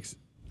like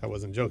I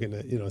wasn't joking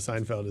that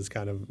Seinfeld is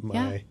kind of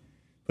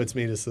puts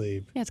me to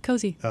sleep. Yeah, it's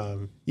cozy.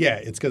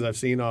 It's because I've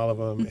seen all of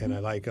them and I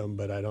like them,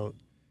 but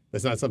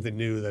it's not something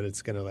new that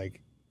it's gonna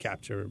like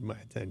capture my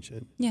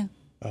attention. Yeah.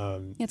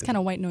 It's kind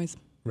of white noise.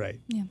 Right.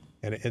 Yeah.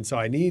 And so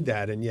I need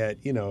that, and yet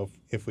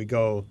if we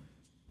go,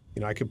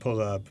 I could pull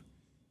up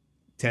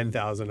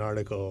 10,000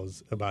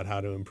 articles about how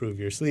to improve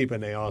your sleep,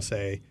 and they all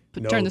say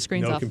turn the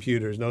screens off. No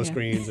computers, no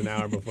screes an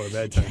hour before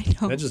bedtime.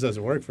 That just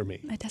doesn't work for me.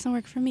 It doesn't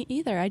work for me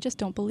either. I just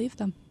don't believe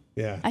them.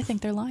 Yeah. I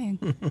think they're lying.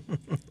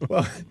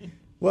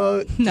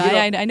 well. No,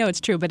 I know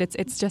it's true, but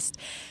it's just.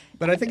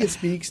 But I think it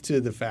speaks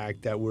to the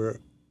fact that we're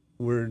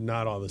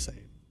not all the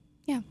same.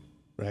 Yeah.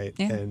 Right.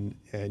 Yeah.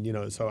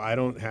 And so I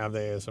don't have the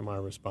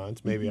ASMR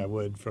response. Maybe I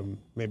would from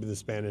maybe the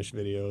Spanish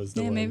videos.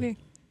 The one maybe.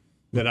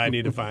 That I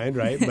need to find,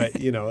 right? But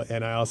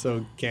and I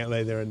also can't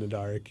lay there in the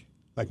dark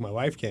like my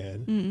wife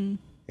can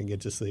and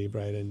get to sleep,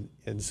 right?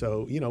 And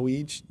so we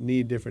each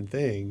need different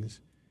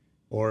things,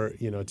 or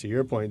to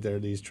your point, there are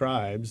these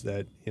tribes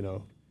that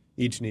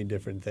each need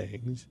different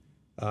things.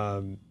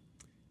 I'm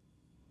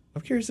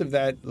curious if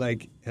that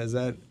has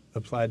that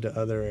applied to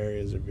other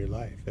areas of your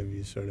life? Have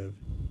you sort of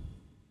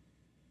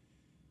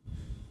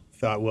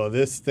thought, well,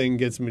 this thing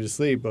gets me to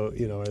sleep, but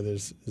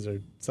is there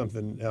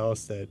something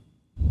else that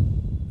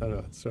I don't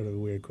know? It's sort of a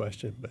weird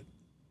question, but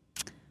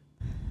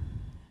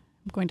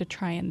I'm going to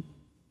try and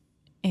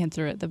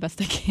answer it the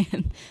best I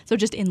can. So,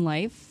 just in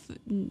life,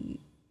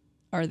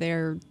 are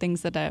there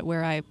things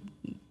where I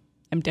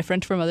am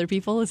different from other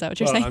people? Is that what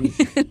you're saying?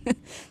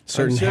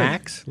 Certain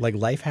hacks, like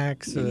life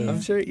hacks?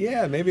 I'm sure.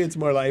 Yeah, maybe it's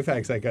more life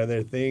hacks. Like, are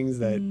there things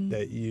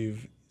that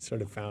you've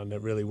sort of found that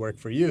really work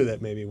for you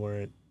that maybe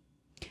weren't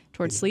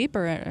towards sleep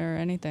or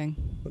anything?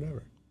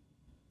 Whatever.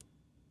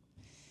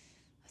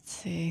 Let's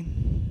see.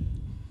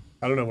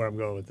 I don't know where I'm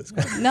going with this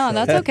question. No,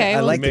 that's okay. I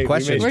like the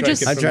question. We're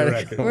just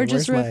riffing.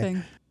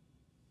 riffing.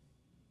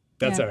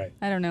 That's all right.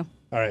 I don't know.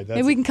 All right.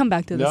 Maybe we can come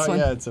back to this one.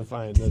 Yeah, it's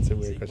fine. That's a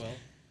weird question.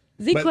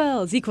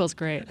 ZQL. ZQL's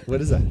great.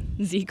 What is that?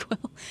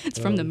 ZQL. It's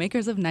from the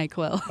makers of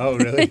NyQuil. Oh,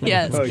 really?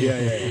 Yes. Oh, yeah.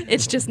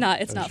 It's just not.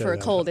 It's not for a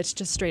cold. It's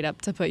just straight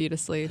up to put you to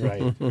sleep.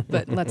 Right.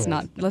 But let's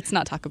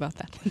not talk about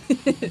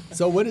that.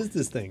 So what is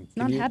this thing? It's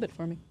not a habit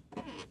for me.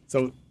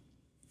 So,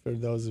 for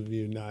those of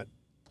you not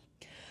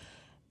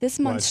this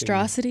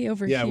monstrosity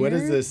over here. Yeah. What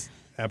is this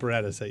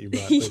apparatus that you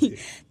brought with you?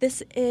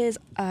 This is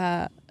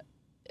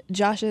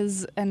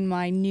Josh's and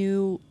my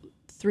new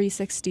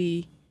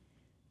 360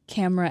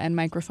 camera and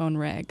microphone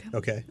rig.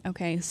 Okay.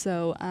 Okay,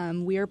 so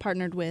we are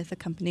partnered with a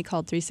company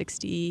called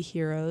 360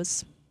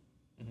 Heroes,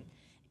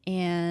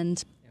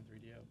 and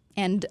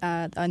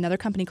another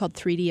company called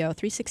 3DO.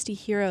 360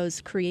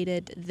 Heroes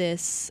created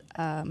this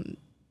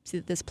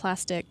this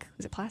plastic.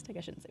 Is it plastic?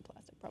 I shouldn't say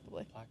plastic.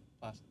 Probably.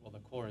 Plastic. Well, the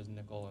core is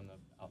nickel, and the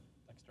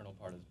external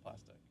part is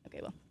plastic. Okay,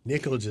 well.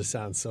 Nickel just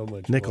sounds so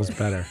much Nickel's more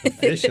better.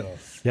 official.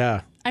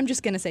 Yeah. I'm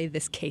just gonna say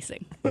this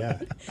casing. Yeah.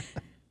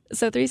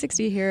 So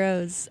 360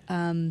 Heroes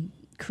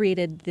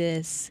created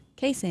this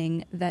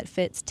casing that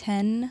fits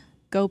 10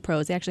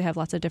 GoPros. They actually have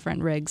lots of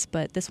different rigs,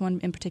 but this one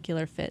in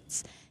particular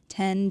fits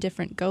 10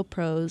 different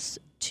GoPros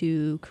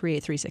to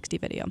create 360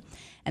 video.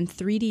 And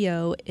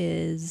 3DO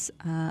is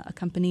a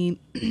company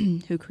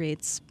who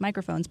creates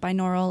microphones,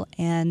 binaural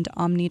and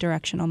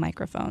omnidirectional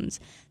microphones.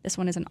 This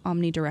one is an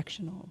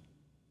omnidirectional.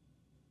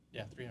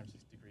 Yeah,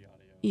 360-degree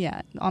audio.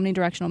 Yeah,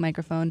 omnidirectional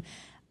microphone,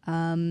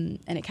 and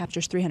it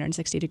captures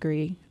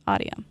 360-degree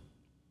audio.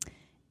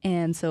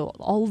 And so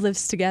all of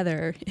this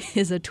together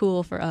is a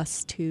tool for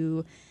us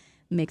to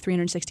make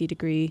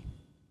 360-degree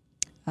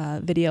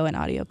video and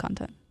audio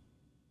content,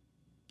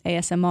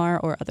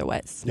 ASMR or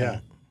otherwise.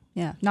 Yeah.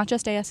 Yeah, not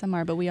just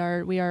ASMR, but we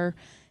are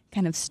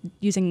kind of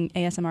using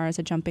ASMR as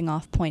a jumping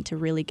off point to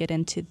really get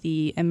into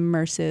the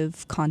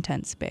immersive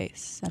content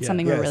space. That's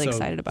something we're really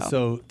excited about.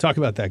 So talk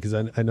about that, because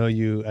I know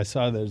I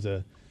saw there's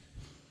a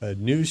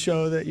news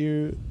show that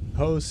you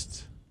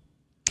host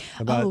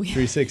about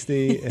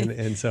 360,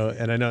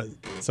 and I know.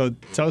 So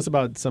tell us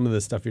about some of the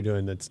stuff you're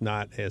doing that's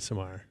not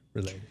ASMR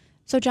related.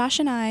 So Josh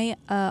and I,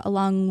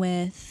 along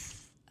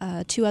with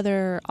two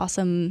other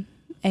awesome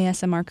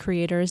ASMR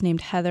creators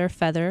named Heather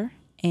Feather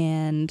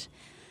and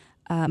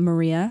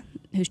Maria,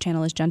 whose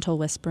channel is Gentle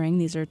Whispering.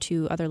 These are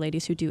two other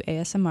ladies who do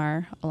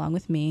ASMR along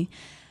with me.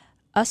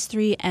 Us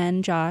three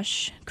and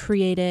Josh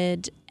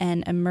created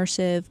an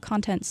immersive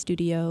content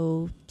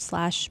studio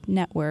 /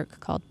 network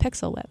called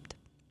Pixel Whipped.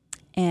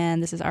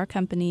 And this is our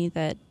company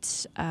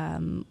that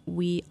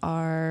we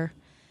are.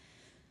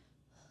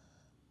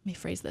 Let me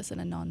phrase this in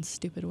a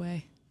non-stupid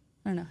way.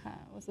 I don't know.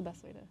 What's the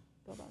best way to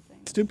go about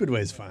saying it? Stupid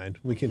way is fine.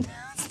 We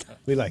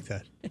like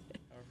that.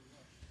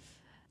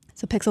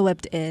 So Pixel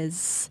Whipped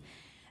is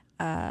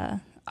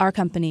our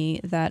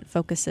company that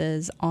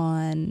focuses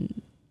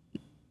on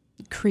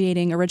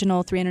creating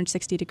original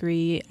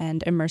 360-degree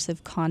and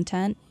immersive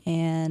content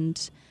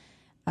and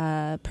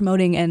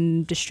promoting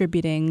and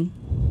distributing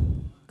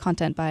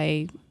content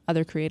by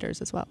other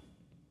creators as well.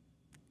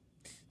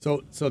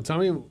 So tell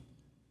me,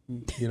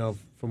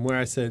 from where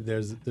I said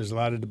there's a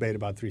lot of debate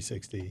about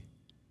 360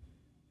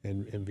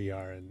 and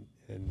VR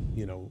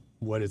and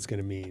what it's going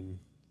to mean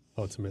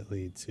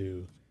ultimately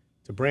to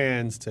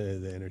brands, to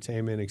the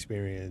entertainment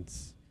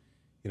experience,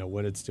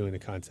 what it's doing to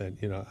content.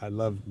 I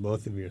love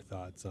both of your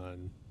thoughts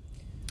on.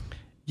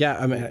 Yeah,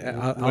 I mean,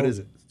 what is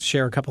it?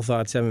 Share a couple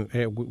thoughts.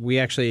 We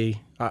actually,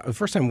 the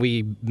first time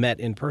we met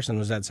in person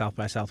was at South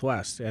by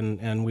Southwest,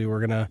 and we were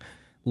going to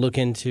look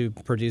into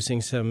producing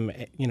some,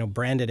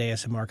 branded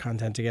ASMR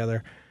content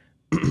together.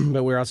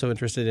 But we're also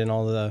interested in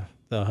all the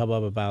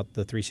hubbub about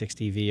the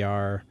 360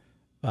 VR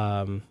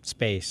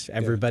space.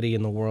 Everybody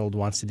in the world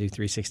wants to do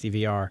 360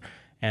 VR.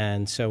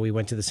 And so we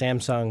went to the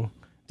Samsung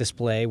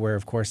display where,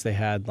 of course, they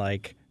had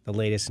like the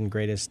latest and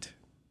greatest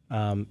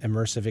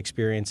immersive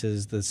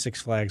experiences, the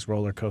Six Flags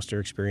roller coaster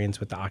experience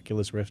with the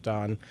Oculus Rift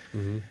on,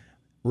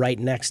 right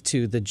next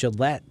to the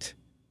Gillette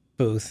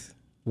booth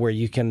where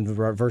you can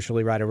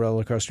virtually ride a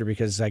roller coaster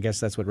because I guess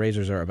that's what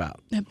razors are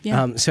about.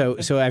 Yeah. So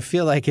I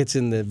feel like it's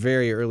in the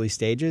very early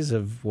stages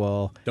of,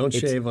 Don't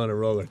shave on a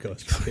roller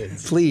coaster,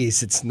 kids.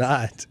 Please, it's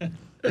not.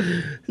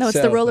 No,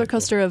 it's the roller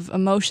coaster of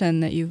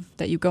emotion that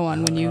you go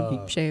on when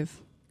you shave.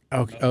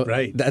 Okay.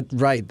 Right.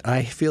 Right.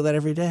 I feel that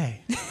every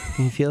day.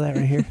 Can you feel that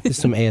right here?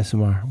 Just some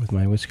ASMR with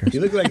my whiskers.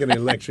 You look like an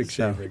electric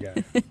shaver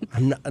guy.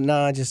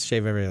 I just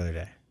shave every other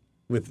day.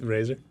 With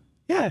razor?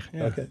 Yeah.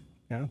 Okay.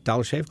 Yeah.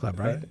 Dollar Shave Club,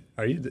 right?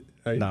 Are you?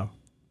 No.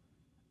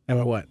 Am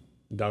I what?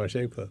 Dollar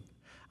Shave Club.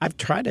 I've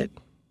tried it.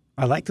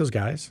 I like those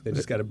guys. They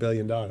just got $1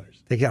 billion.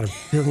 They got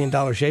 $1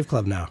 billion shave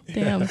club now.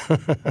 Damn.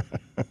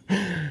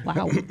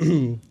 Wow.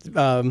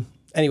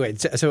 Anyway,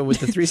 so with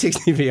the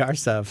 360 VR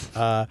stuff,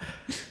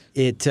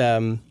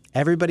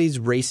 everybody's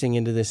racing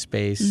into this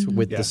space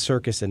with the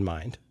circus in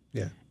mind.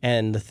 Yeah.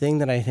 And the thing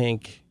that I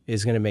think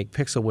is going to make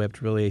Pixel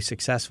Whipped really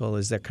successful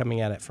is they're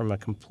coming at it from a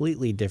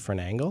completely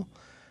different angle.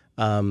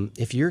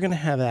 If you're going to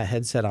have that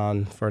headset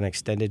on for an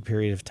extended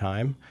period of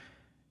time,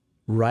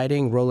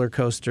 riding roller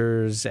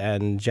coasters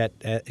and jet,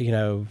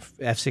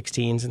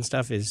 F-16s and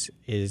stuff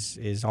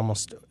is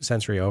almost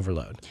sensory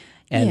overload.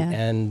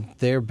 And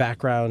their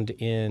background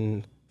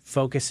in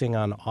focusing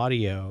on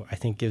audio, I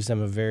think, gives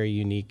them a very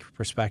unique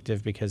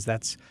perspective because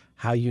that's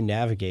how you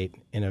navigate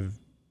in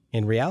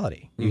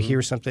reality. You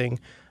hear something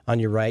on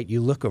your right,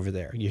 you look over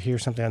there. You hear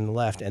something on the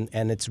left,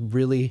 and it's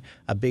really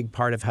a big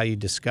part of how you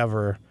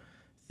discover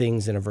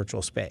things in a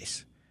virtual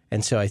space.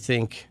 And so I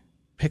think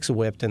Pixel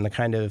Whipped and the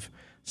kind of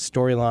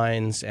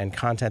storylines and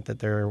content that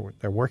they're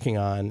working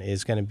on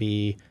is going to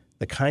be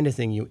the kind of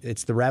thing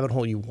it's the rabbit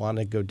hole you want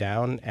to go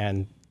down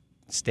and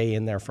stay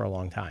in there for a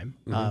long time.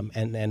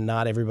 And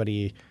not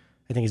everybody,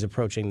 I think, is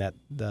approaching the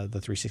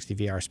 360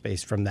 VR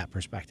space from that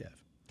perspective.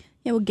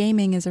 Yeah, well,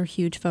 gaming is a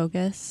huge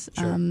focus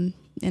in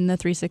the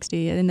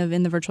 360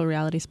 in the virtual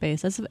reality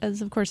space,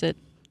 as of course it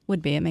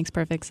would be. It makes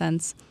perfect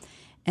sense,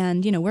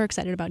 and we're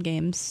excited about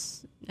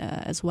games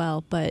as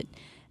well. But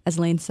as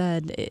Lane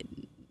said,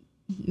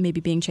 maybe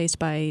being chased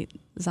by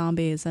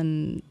zombies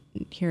and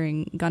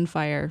hearing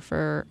gunfire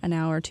for an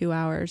hour, 2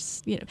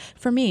 hours,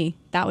 for me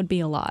that would be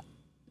a lot.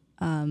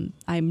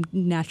 I'm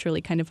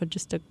naturally kind of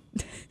just a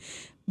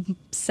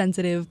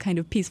sensitive, kind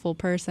of peaceful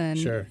person.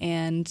 Sure.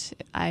 And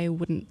I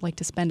wouldn't like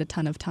to spend a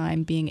ton of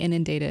time being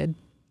inundated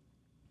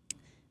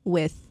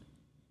with,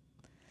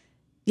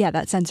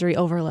 that sensory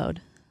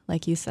overload,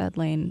 like you said,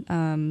 Lane.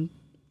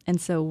 And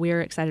so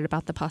we're excited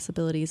about the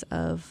possibilities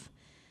of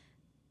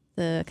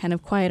the kind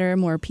of quieter,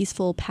 more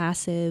peaceful,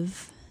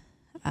 passive,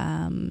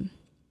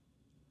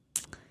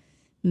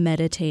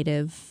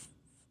 meditative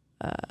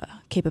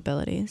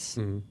capabilities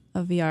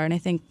of VR. And I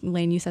think,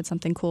 Lane, you said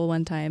something cool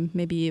one time.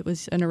 Maybe it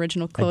was an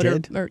original quote. I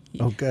did?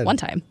 Oh, good. One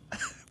time.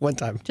 One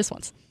time. Just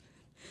once.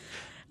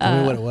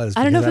 Tell me what it was.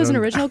 I don't know if it was an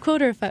original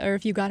quote or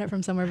if you got it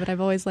from somewhere, but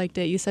I've always liked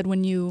it. You said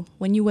when you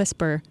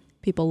whisper,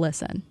 people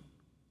listen.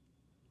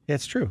 Yeah,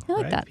 it's true. I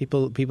like right? that.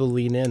 People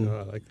lean in. Oh,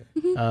 I like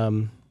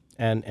that.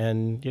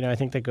 And I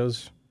think that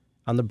goes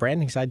on the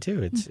branding side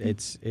too.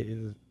 It's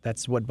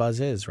that's what buzz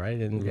is, right?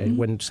 And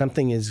when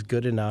something is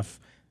good enough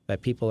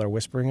that people are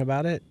whispering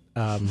about it,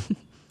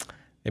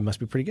 it must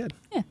be pretty good.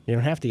 Yeah. You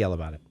don't have to yell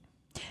about it.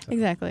 So.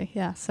 Exactly.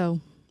 Yeah. So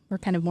we're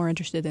kind of more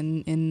interested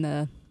in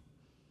the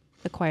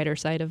quieter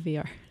side of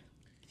VR,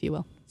 if you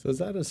will. So is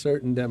that a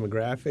certain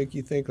demographic,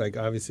 you think? Like,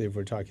 obviously, if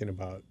we're talking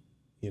about,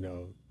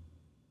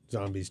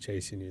 zombies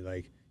chasing you,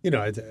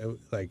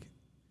 it's like,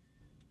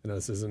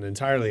 this isn't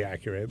entirely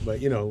accurate, but,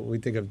 we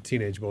think of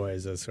teenage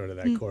boys as sort of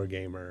that core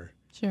gamer.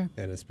 Sure.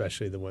 And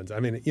especially the ones,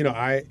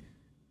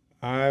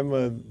 I'm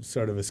a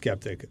sort of a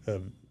skeptic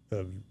of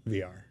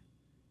VR,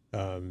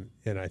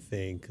 and I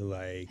think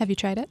like. Have you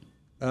tried it?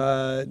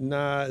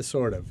 Nah,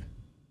 sort of.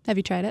 Have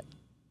you tried it?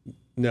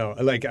 No,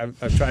 like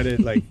I've tried it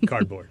like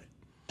cardboard.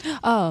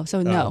 Oh,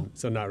 so no.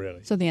 So not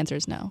really. So the answer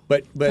is no.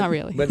 But not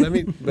really. But let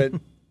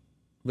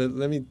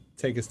me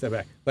take a step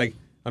back. Like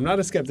I'm not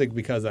a skeptic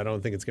because I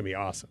don't think it's gonna be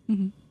awesome.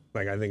 Mm-hmm.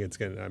 Like I think it's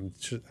gonna.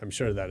 I'm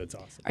sure that it's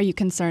awesome. Are you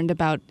concerned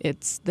about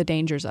the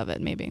dangers of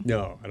it? Maybe.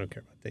 No, I don't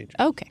care about danger.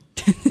 Okay.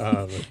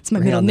 It's my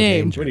bring middle on the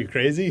name. danger. What are you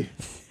crazy?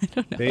 I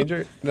don't know.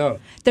 Danger? No.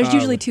 There's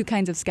usually two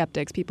kinds of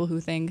skeptics: people who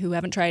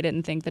haven't tried it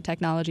and think the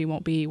technology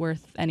won't be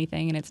worth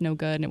anything and it's no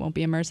good and it won't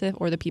be immersive,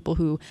 or the people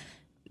who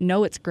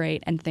know it's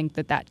great and think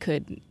that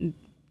could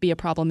be a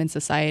problem in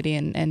society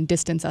and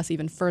distance us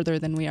even further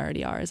than we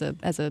already are as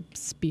a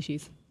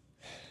species.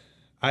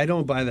 I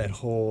don't buy that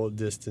whole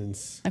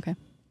distance Okay.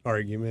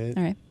 argument.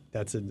 All right.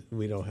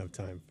 We don't have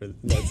time for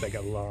that's like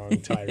a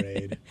long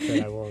tirade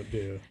that I won't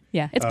do.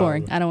 Yeah, it's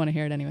boring. I don't want to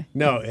hear it anyway.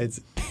 No, it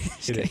is.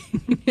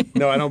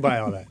 No, I don't buy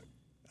all that.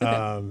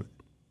 Okay.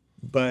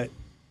 But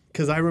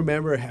because I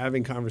remember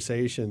having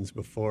conversations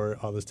before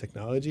all this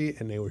technology,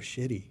 and they were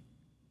shitty.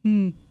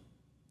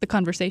 The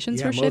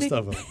conversations were shitty? Yeah, most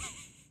of them.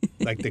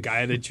 Like the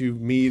guy that you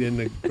meet in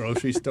the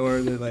grocery store,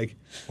 they're like,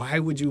 why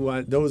would you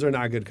want, those are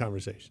not good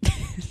conversations.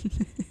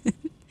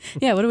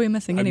 Yeah, what are we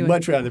missing anyway? I'd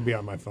much rather be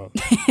on my phone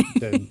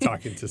than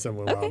talking to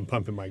someone while I'm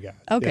pumping my gas.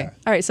 Okay. Yeah.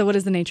 All right, so what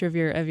is the nature of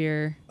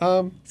your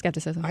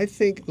skepticism? I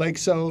think like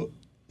so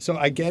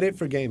I get it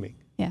for gaming.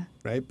 Yeah.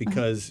 Right?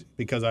 Because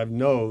I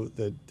know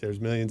that there's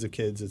millions of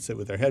kids that sit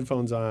with their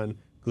headphones on,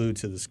 glued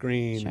to the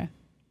screen, Sure.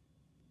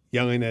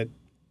 yelling at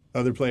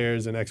other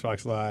players in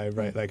Xbox Live,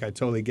 right? Like I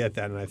totally get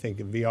that, and I think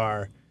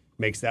VR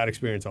makes that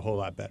experience a whole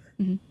lot better.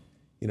 Mm-hmm.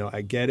 You know,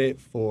 I get it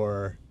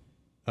for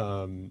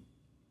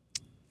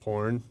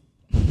porn.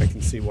 I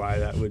can see why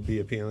that would be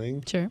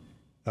appealing. Sure.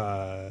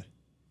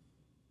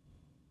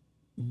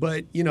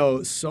 But, you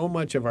know, so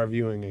much of our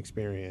viewing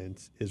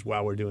experience is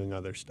while we're doing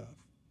other stuff.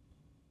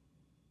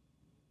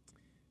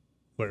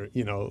 Where,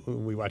 you know,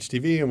 we watch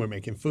TV and we're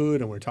making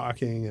food and we're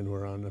talking and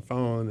we're on the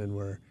phone and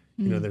we're,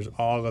 you know, there's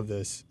all of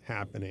this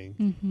happening.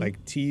 Mm-hmm.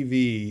 Like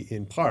TV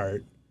in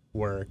part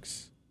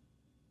works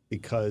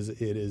because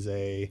it is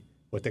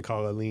what they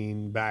call a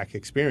lean back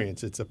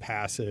experience. It's a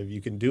passive, you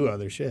can do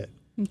other shit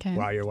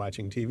while you're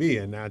watching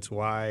TV. And that's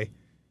why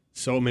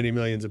so many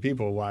millions of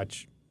people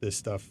watch this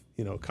stuff,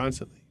 you know,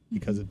 constantly,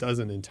 because it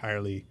doesn't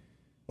entirely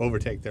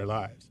overtake their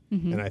lives.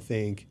 Mm-hmm. And I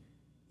think,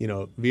 you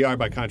know, VR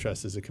by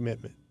contrast is a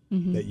commitment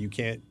that you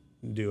can't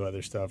do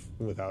other stuff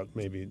without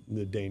maybe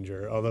the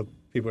danger. Although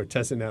people are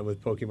testing that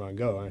with Pokemon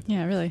Go, aren't they?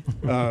 Yeah, really.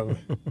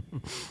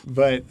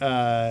 But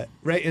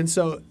right, and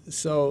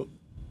so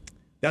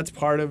that's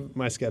part of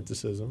my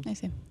skepticism. I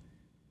see.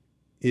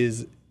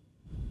 Is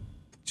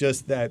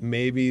just that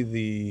maybe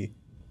the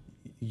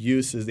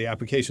uses, the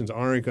applications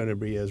aren't going to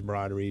be as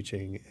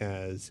broad-reaching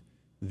as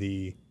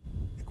the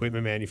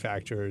equipment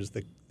manufacturers,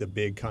 the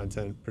big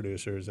content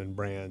producers and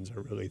brands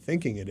are really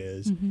thinking it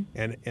is.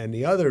 Mm-hmm. And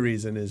the other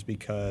reason is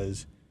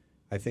because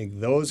I think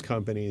those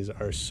companies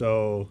are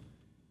so,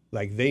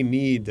 like, they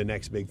need the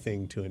next big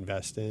thing to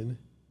invest in.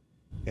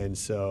 And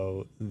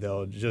so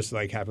they'll, just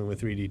like happened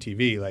with 3D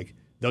TV, like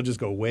they'll just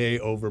go way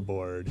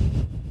overboard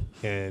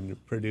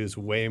and produce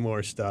way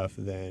more stuff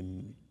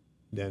than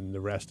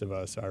the rest of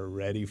us are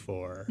ready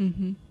for,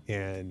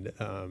 and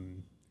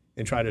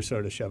try to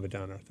sort of shove it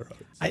down our throats.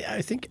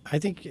 I think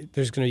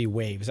there's going to be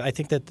waves. I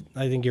think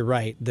you're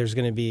right. There's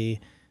going to be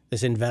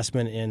this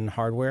investment in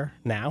hardware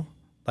now,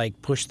 like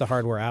push the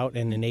hardware out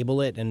and enable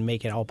it and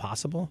make it all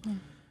possible.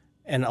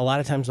 And a lot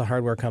of times the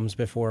hardware comes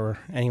before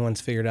anyone's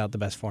figured out the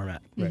best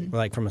format, right?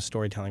 Like from a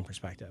storytelling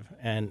perspective.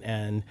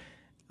 And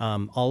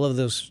all of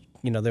those,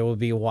 you know, there will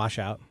be a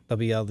washout. There'll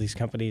be all these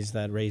companies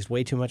that raised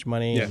way too much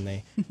money and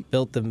they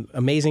built the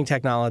amazing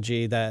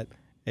technology that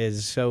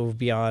is so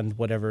beyond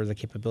whatever the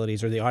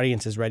capabilities or the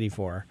audience is ready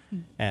for,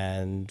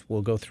 and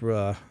we'll go through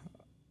a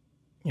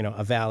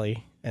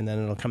valley, and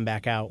then it'll come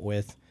back out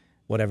with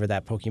whatever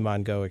that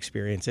Pokemon Go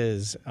experience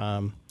is.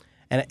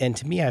 And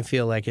to me, I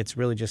feel like it's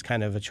really just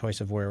kind of a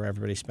choice of where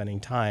everybody's spending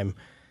time.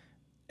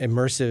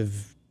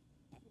 Immersive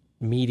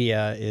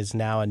media is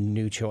now a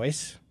new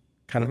choice,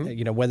 kind of,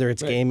 you know, whether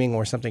it's gaming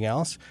or something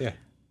else. Yeah.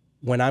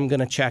 When I'm going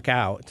to check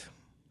out,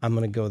 I'm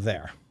going to go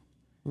there.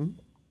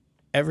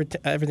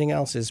 Everything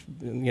else is,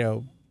 you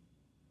know,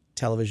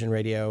 television,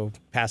 radio,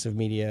 passive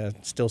media,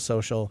 still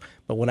social.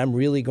 But when I'm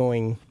really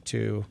going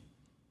to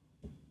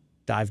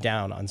dive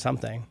down on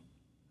something,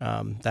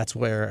 that's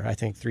where I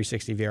think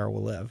 360 VR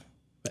will live.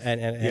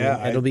 And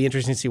it'll be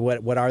interesting to see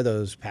what are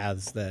those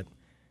paths that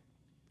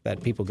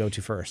people go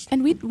to first.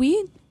 And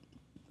Can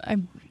I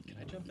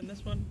jump in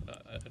this one?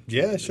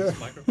 Yeah, sure.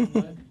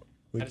 Microphone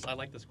I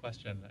like this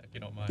question, if you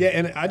don't mind. Yeah,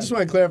 and I just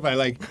want to clarify,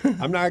 like,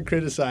 I'm not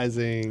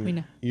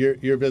criticizing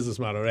your business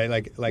model, right?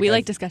 Like we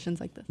like discussions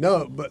like this.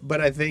 No,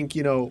 but I think,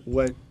 you know,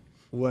 what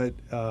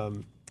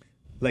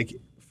like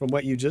from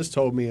what you just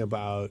told me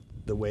about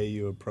the way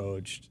you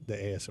approached the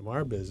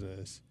ASMR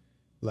business,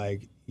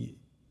 like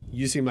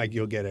you seem like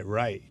you'll get it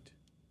right.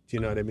 Do you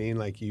know what I mean?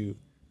 Like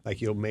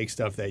you'll make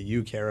stuff that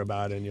you care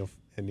about, and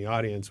the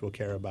audience will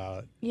care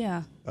about.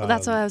 Yeah. Well,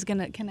 that's what I was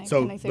gonna. Can I say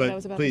what I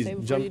was about to say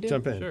before you do?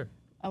 Jump in. Sure.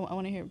 I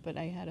want to hear, but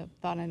I had a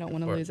thought. And I don't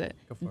want to for it. lose it.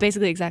 Go for it.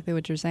 Basically, exactly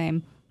what you're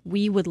saying.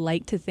 We would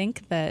like to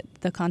think that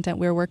the content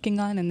we're working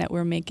on and that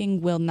we're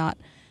making will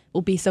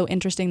be so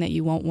interesting that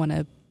you won't want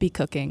to be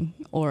cooking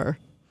or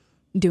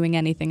doing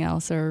anything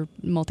else or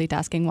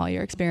multitasking while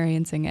you're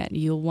experiencing it.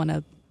 You'll want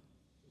to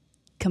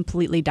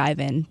completely dive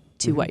in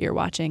to what you're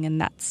watching, and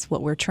that's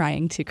what we're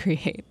trying to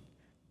create.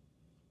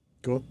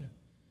 Cool.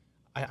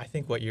 I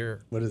think what you're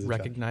What is it,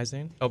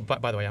 recognizing. Josh? Oh,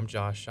 by the way, I'm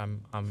Josh.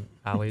 I'm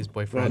Allie's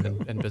boyfriend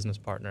and business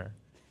partner.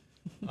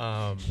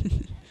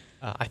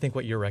 I think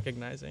what you're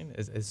recognizing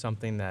is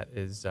something that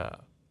is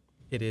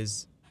it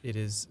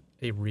is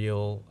a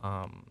real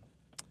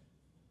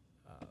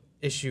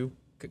issue,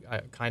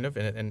 kind of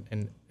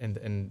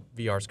in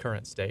VR's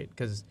current state,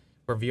 because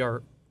where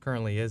VR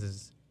currently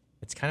is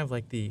it's kind of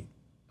like the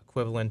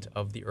equivalent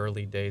of the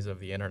early days of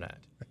the internet.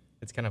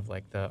 It's kind of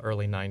like the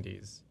early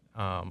 90s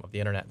of the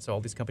internet. So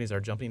all these companies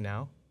are jumping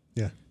now.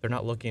 Yeah. They're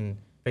not looking.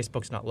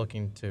 Facebook's not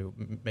looking to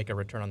make a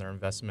return on their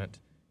investment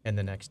in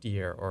the next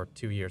year or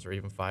 2 years or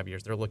even 5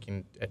 years. They're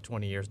looking at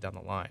 20 years down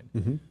the line.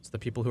 Mm-hmm. So the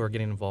people who are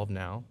getting involved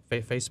now,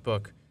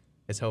 Facebook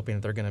is hoping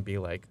that they're going to be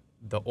like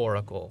the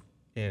Oracle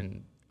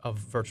of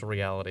virtual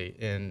reality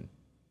in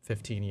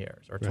 15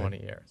 years or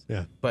 20 years.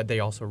 Yeah. But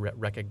they also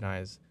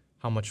recognize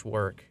how much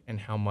work and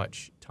how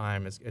much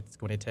time it's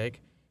going to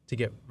take to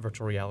get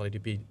virtual reality to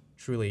be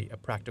truly a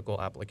practical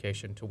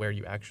application to where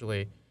you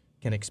actually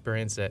can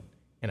experience it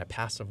in a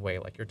passive way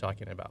like you're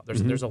talking about.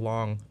 There's a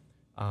long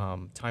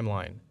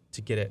timeline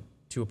to get it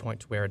to a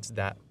point to where it's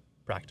that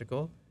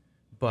practical,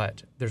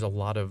 but there's a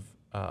lot of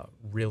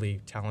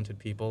really talented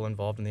people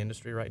involved in the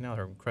industry right now.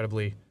 They're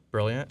incredibly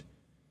brilliant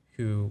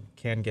who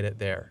can get it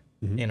there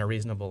in a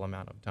reasonable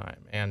amount of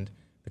time. And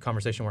the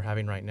conversation we're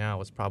having right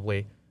now is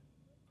probably,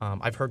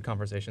 I've heard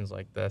conversations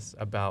like this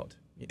about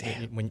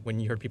when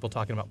you heard people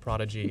talking about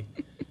Prodigy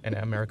and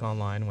America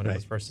Online when it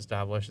was first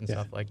established and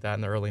stuff like that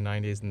in the early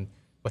 90s, and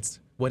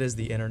what is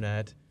the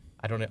internet?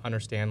 I don't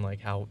understand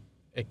like how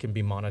it can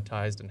be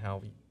monetized and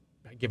how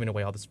giving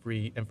away all this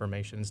free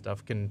information and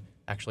stuff can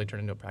actually turn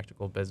into a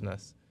practical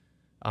business.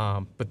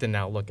 But then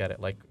now look at it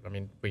like, I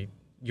mean,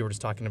 you were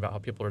just talking about how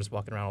people are just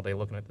walking around all day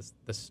looking at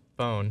this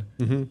phone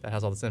that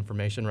has all this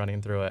information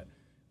running through it.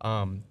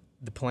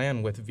 The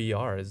plan with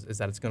VR is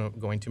that it's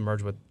going to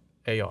merge with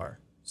AR.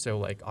 So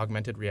like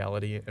augmented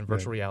reality and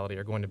virtual reality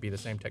are going to be the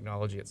same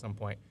technology at some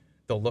point.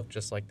 They'll look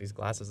just like these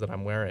glasses that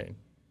I'm wearing.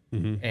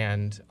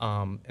 And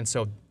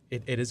so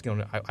it is going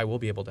to, I will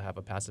be able to have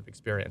a passive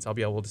experience. I'll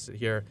be able to sit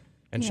here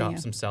and chop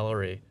some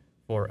celery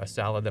for a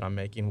salad that I'm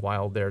making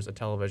while there's a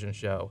television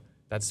show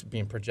that's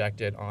being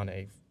projected on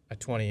a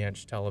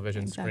 20-inch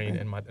television screen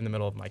in the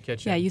middle of my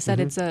kitchen. Yeah, you said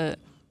it's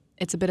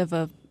a bit of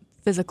a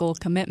physical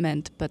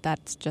commitment, but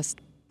that's just,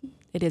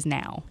 it is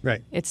now.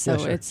 Right. It's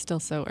it's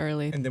still so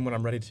early. And then when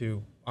I'm ready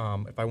to,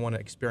 if I want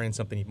to experience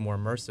something even more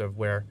immersive,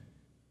 where,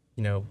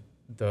 you know,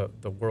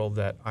 the world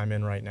that I'm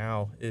in right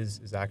now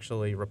is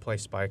actually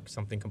replaced by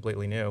something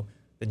completely new,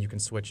 then you can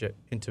switch it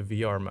into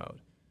VR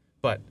mode.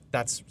 But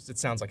it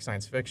sounds like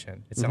science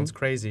fiction. It sounds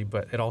crazy,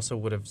 but it also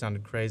would have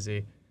sounded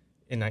crazy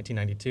in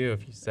 1992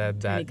 if you said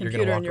that you're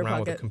going to walk around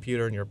with a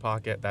computer in your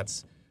pocket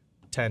that's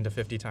 10 to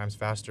 50 times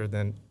faster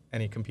than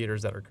any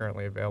computers that are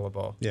currently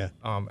available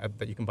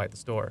that you can buy at the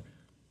store.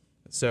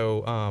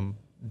 So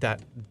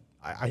that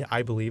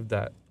I believe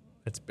that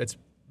it's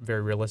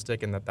very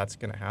realistic and that's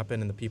going to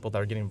happen, and the people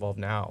that are getting involved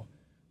now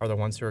are the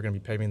ones who are going to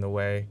be paving the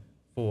way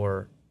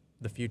for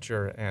the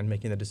future and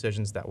making the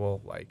decisions that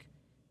will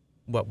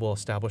what will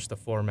establish the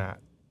format.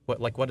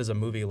 What does a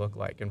movie look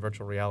like in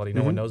virtual reality?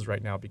 No one knows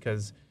right now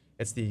because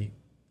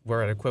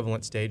we're at an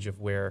equivalent stage of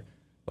where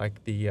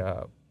like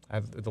the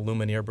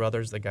Lumiere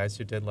brothers, the guys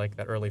who did like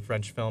that early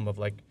French film of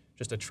like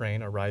just a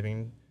train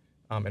arriving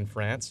in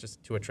France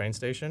just to a train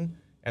station,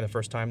 and the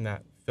first time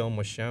that film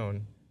was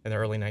shown in the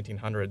early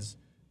 1900s,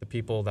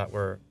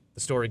 the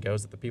story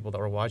goes that the people that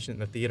were watching it in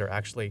the theater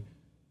actually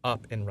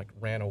up and like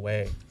ran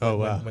away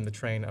when the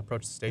train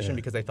approached the station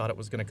because they thought it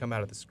was going to come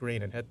out of the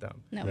screen and hit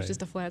them. No, it was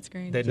just a flat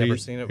screen. They'd never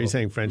seen it before. Are you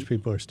saying French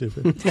people are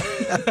stupid?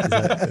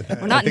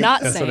 We're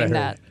not saying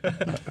that.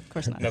 Of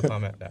course not. No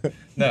comment.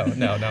 No,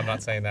 I'm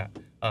not saying that.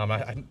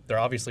 They're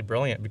obviously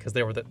brilliant because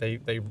they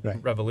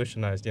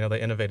revolutionized. You know,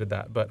 they innovated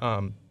that. But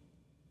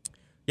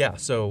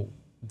so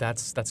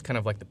that's kind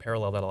of like the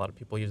parallel that a lot of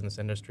people use in this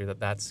industry.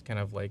 That's kind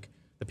of like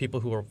the people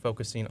who are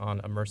focusing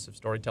on immersive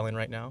storytelling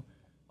right now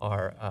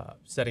are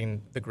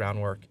setting the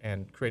groundwork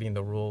and creating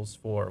the rules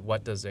for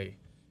what does a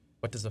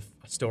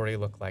story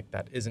look like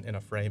that isn't in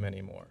a frame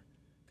anymore,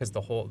 because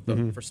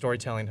for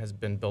storytelling has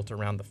been built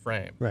around the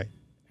frame, right?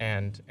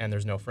 And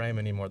there's no frame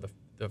anymore.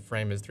 The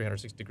frame is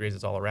 360 degrees.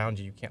 It's all around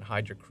you. You can't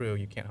hide your crew.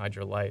 You can't hide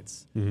your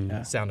lights,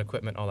 sound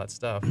equipment, all that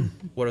stuff.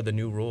 What are the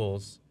new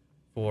rules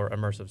for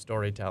immersive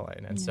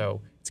storytelling? And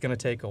so it's going to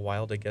take a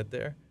while to get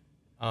there.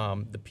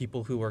 The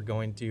people who are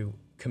going to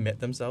commit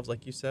themselves,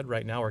 like you said,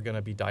 right now are going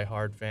to be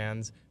diehard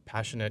fans,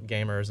 passionate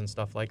gamers, and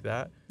stuff like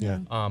that. Yeah.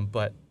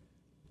 But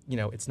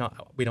it's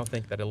not. We don't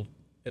think that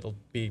it'll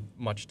be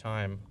much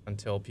time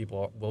until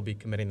people will be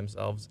committing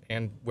themselves,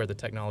 and where the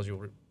technology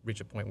will reach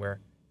a point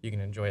where you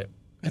can enjoy it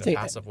in a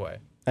passive way.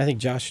 I think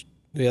Josh,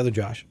 the other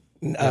Josh,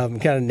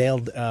 kind of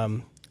nailed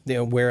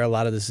where a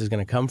lot of this is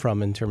going to come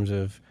from in terms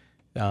of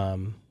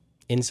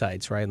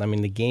insights, right? I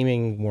mean, the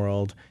gaming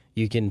world,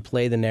 you can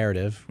play the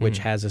narrative, which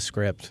has a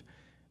script,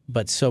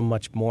 but so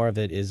much more of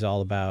it is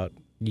all about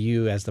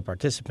you as the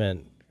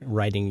participant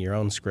writing your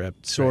own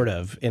script, sort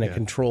of, in a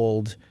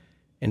controlled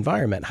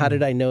environment. How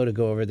did I know to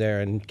go over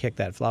there and kick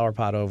that flower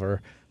pot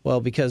over?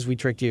 Well, because we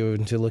tricked you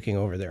into looking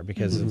over there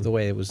because of the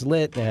way it was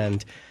lit,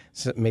 and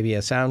so maybe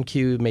a sound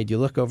cue made you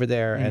look over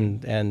there,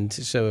 and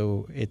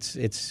so it's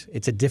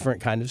a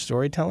different kind of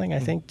storytelling, I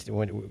think,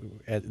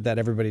 that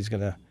everybody's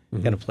gonna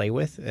play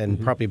with and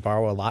probably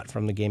borrow a lot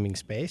from the gaming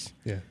space.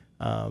 Yeah.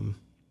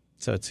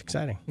 So it's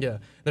exciting. Yeah,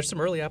 there's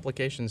some early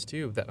applications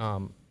too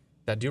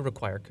that do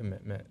require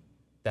commitment,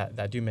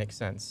 that do make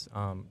sense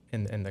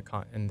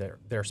in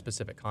their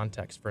specific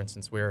context. For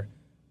instance, we're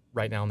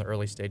right now in the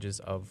early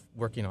stages of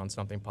working on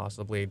something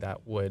possibly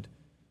that would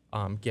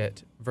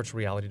get virtual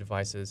reality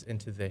devices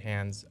into the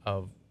hands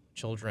of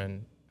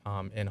children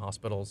in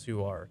hospitals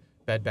who are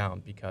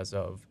bedbound because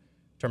of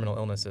terminal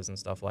illnesses and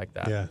stuff like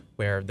that. Yeah.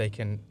 Where they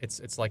can,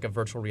 it's like a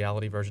virtual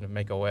reality version of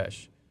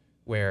Make-A-Wish,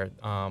 where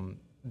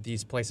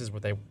these places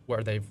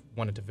where they've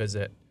wanted to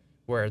visit,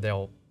 where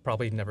they'll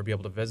probably never be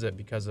able to visit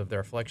because of their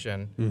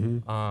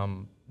affliction,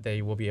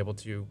 they will be able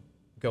to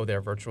go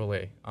there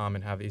virtually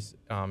and have these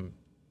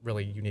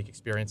really unique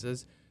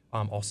experiences.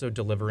 Also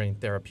delivering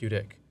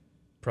therapeutic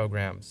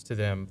programs to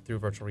them through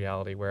virtual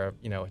reality, where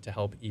to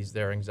help ease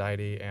their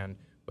anxiety and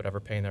whatever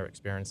pain they're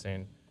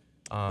experiencing.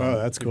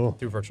 That's cool.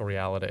 Through virtual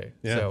reality.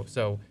 Yeah.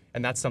 So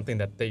and that's something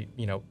that they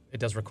it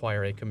does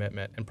require a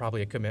commitment, and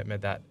probably a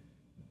commitment that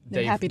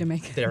they're happy to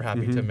make. They're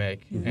happy to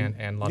make,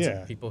 and lots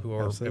of people who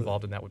are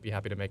involved in that would be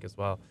happy to make as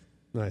well.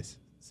 Nice.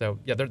 So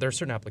yeah, there are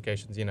certain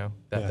applications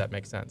that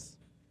make sense.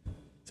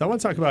 So I want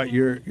to talk about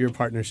your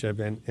partnership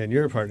and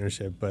your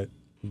partnership, but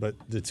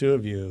the two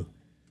of you,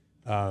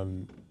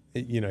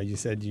 you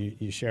said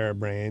you share a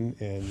brain,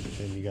 and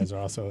you guys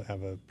also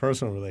have a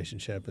personal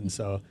relationship, and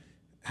so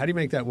how do you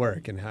make that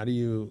work, and how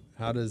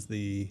does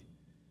the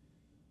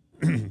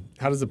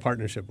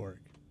partnership work?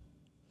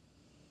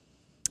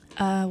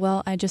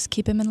 Well, I just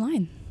keep him in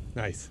line.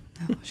 Nice.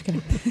 No, just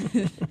kidding.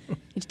 He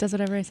just does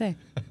whatever I say.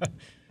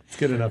 It's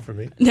good enough for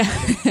me.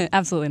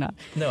 Absolutely not.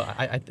 No,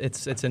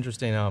 it's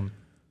interesting.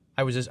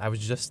 I was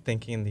just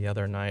thinking the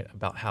other night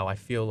about how I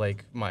feel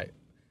like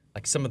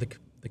some of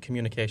the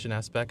communication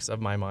aspects of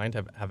my mind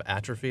have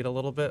atrophied a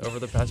little bit over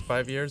the past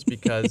 5 years,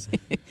 because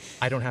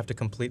I don't have to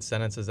complete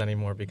sentences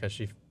anymore because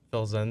she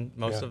fills in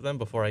most of them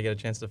before I get a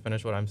chance to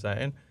finish what I'm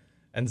saying.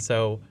 And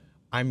so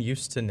I'm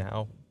used to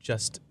now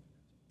just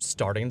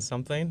starting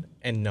something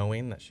and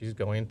knowing that she's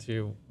going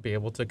to be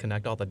able to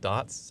connect all the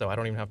dots, so I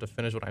don't even have to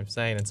finish what I'm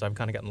saying. And so I've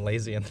kind of gotten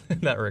lazy in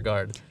that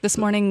regard. This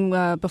morning,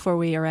 before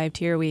we arrived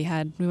here, we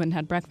went and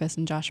had breakfast,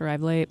 and Josh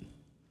arrived late.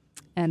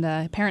 And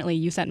apparently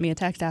you sent me a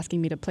text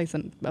asking me to place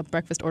a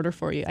breakfast order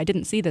for you. I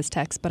didn't see this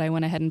text, but I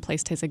went ahead and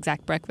placed his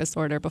exact breakfast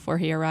order before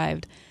he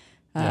arrived,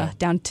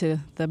 down to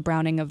the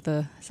browning of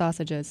the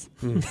sausages.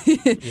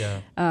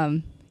 Yeah.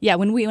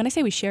 When I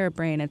say we share a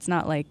brain, it's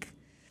not like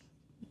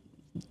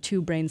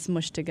two brains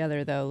smushed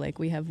together, though. Like,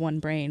 we have one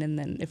brain, and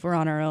then if we're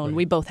on our own,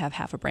 we both have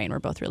half a brain. We're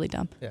both really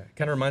dumb. Yeah, it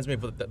kind of reminds me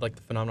of the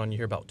phenomenon you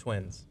hear about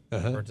twins,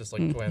 or just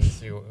twins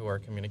who are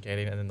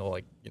communicating, and then they'll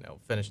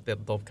finish. They'll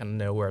kind of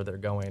know where they're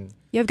going.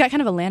 Yeah, we've got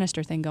kind of a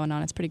Lannister thing going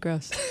on. It's pretty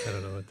gross. I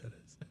don't know what that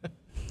is.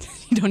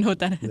 You don't know what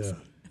that is? No.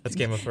 That's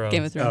Game of Thrones.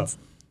 Game of Thrones.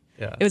 Oh.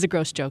 Yeah. It was a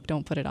gross joke.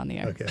 Don't put it on the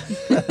air. Okay.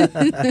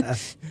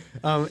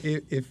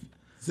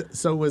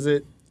 So was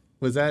it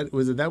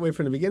that way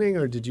from the beginning,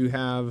 or did you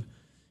have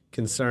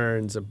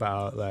concerns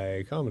about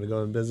I'm going to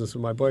go in business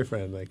with my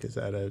boyfriend? Is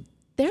that a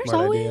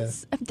smart idea?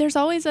 There's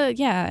always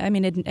I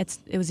mean, it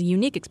was a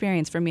unique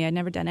experience for me. I'd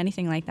never done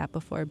anything like that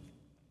before.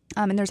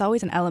 And there's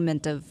always an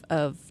element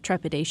of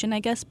trepidation,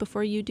 I guess,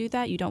 before you do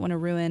that. You don't want to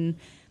ruin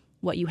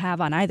what you have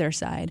on either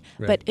side.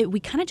 Right. But we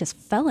kind of just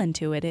fell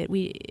into it.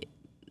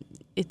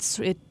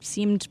 It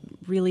seemed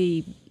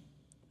really,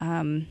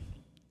 I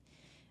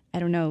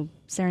don't know,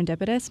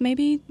 serendipitous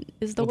maybe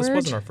is the word. This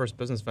wasn't our first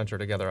business venture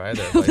together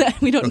either.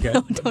 We don't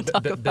know. Don't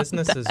talk about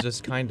business that. is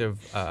just kind of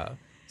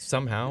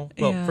somehow.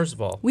 Well, first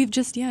of all, we've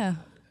just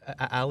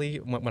Allie,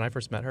 when I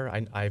first met her,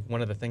 I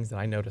one of the things that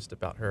I noticed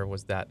about her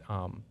was that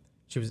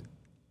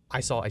I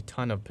saw a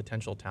ton of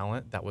potential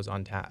talent that was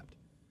untapped,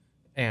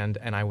 and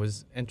I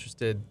was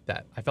interested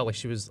that I felt like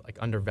she was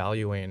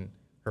undervaluing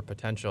her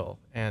potential,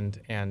 and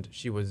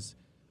she was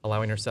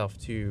allowing herself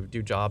to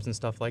do jobs and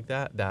stuff like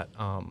that that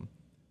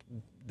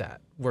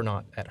were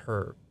not at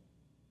her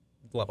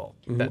level,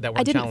 that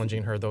were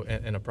challenging her though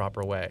in a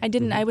proper way. I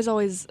didn't. I was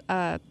always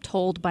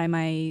told by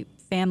my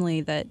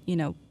family that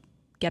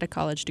get a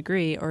college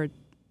degree or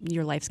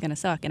your life's going to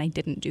suck, and I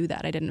didn't do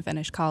that. I didn't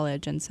finish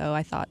college, and so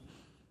I thought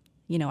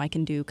I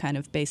can do kind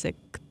of basic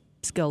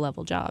skill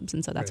level jobs.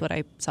 And so that's what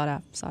I sought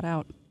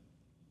out.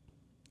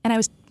 And I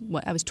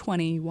was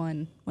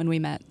 21 when we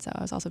met, so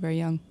I was also very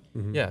young.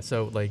 Mm-hmm. Yeah,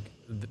 so like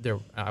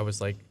I was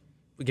like,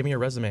 give me your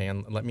resume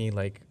and let me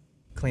like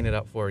clean it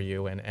up for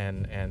you and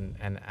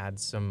add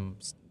some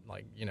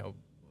like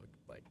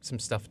some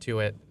stuff to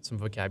it, some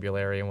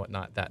vocabulary and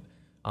whatnot that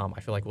I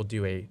feel like will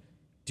do a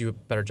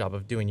better job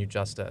of doing you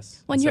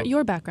justice. Well, and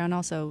your background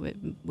also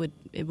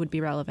it would be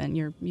relevant.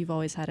 You've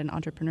always had an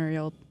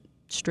entrepreneurial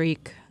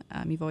streak.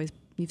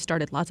 You've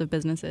started lots of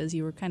businesses.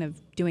 You were kind of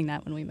doing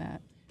that when we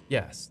met.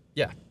 Yes.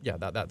 Yeah.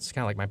 That's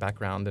kind of like my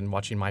background and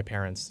watching my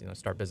parents,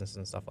 start businesses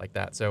and stuff like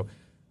that. So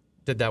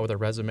did that with a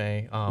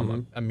resume.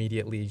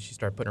 Immediately she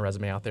started putting a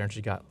resume out there and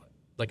she got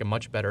like a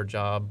much better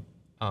job,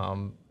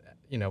 than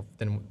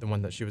the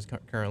one that she was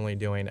currently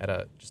doing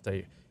at just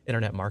a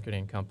internet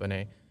marketing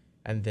company.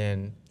 And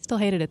then still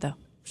hated it though.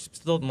 She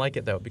still didn't like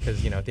it though because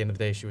at the end of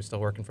the day she was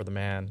still working for the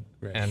man.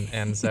 Right.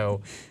 And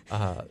so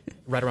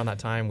right around that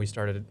time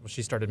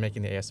she started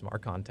making the ASMR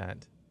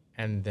content.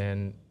 And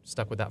then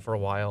stuck with that for a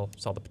while,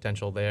 saw the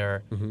potential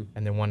there,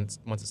 and then once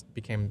it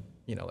became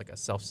like a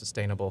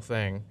self-sustainable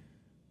thing,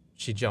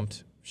 she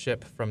jumped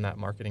ship from that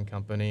marketing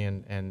company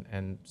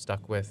and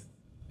stuck with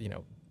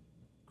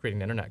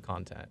creating internet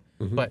content.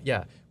 But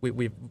yeah,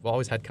 we've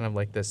always had kind of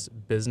like this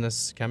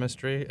business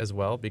chemistry as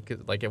well because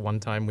like at one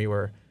time we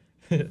were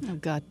oh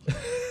God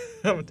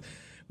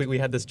we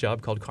had this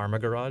job called Karma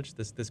Garage,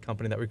 this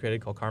company that we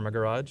created called Karma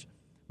Garage,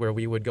 where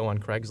we would go on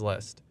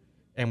Craigslist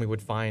and we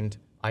would find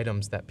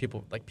items that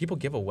people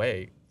give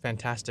away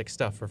fantastic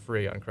stuff for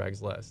free on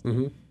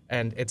Craigslist.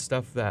 And it's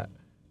stuff that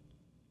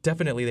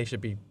definitely they should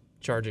be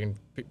charging,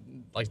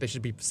 like they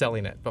should be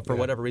selling it. But for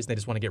whatever reason, they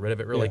just want to get rid of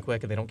it really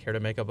quick and they don't care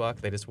to make a buck.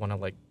 They just want to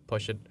like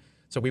push it.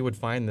 So we would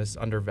find this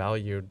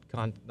undervalued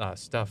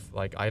stuff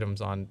like items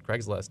on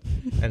Craigslist.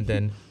 And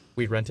then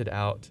we rented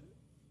out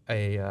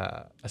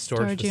a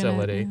storage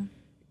facility unit,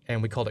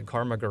 and we called it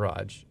Karma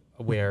Garage,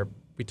 where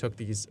we took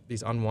these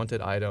unwanted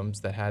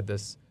items that had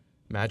this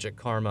magic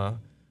karma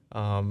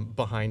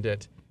behind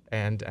it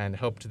and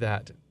hoped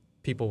that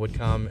people would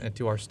come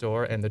into our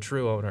store and the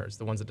true owners,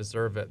 the ones that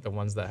deserve it, the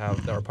ones that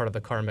are part of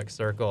the karmic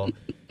circle,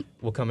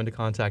 will come into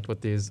contact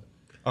with these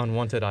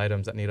unwanted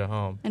items that need a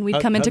home. And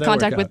we'd come into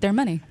contact with their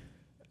money.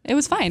 It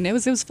was fine. It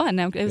was fun.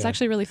 It was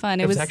actually really fun.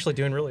 It was actually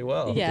doing really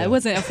well. Yeah, it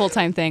wasn't a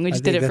full-time thing. We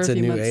just did it for a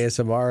few months. That's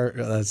a new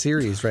ASMR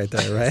series right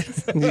there, right?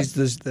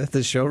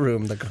 the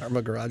showroom, the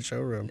Karma Garage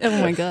showroom.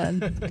 Oh my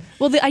God.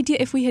 Well, the idea,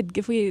 if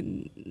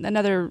we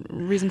another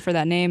reason for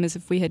that name is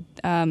if we had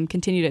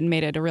continued it and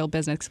made it a real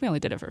business, because we only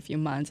did it for a few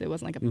months. It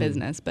wasn't like a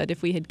business. But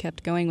if we had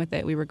kept going with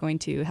it, we were going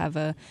to have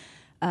a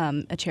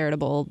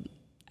charitable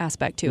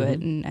aspect to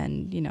it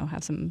and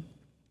have some...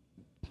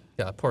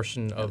 Yeah, a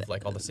portion of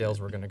like all the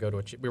sales were going to go to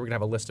we were going to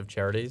have a list of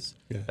charities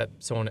that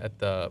someone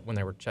when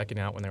they were checking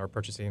out, when they were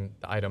purchasing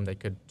the item, they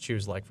could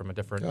choose like from a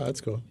different. Oh, that's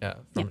cool. Yeah,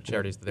 from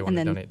charities that they wanted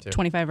to donate to.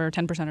 25 or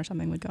 10% or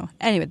something would go.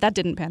 Anyway, that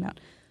didn't pan out.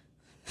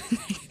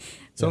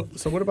 So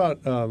what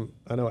about?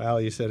 I know, Al,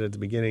 you said at the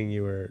beginning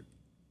you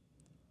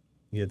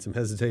had some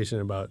hesitation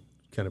about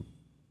kind of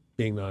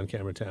being the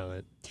on-camera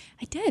talent.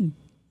 I did.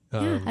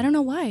 Yeah, I don't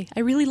know why.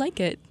 I really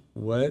like it.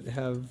 What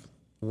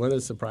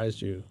has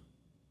surprised you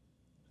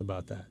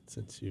about that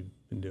since you've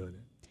been doing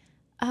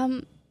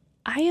it?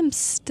 I am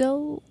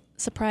still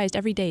surprised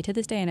every day to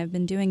this day, and I've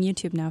been doing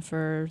YouTube now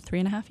for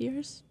 3.5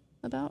 years,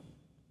 about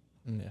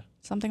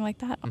something like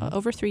that,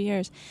 over 3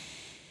 years.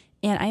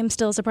 And I am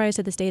still surprised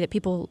to this day that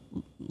people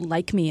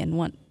like me and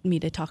want me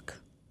to talk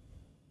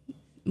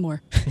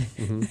more.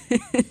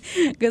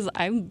 Because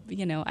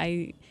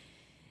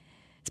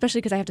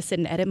especially because I have to sit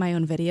and edit my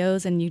own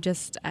videos, and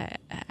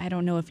I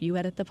don't know if you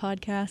edit the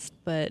podcast,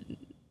 but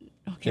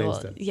okay,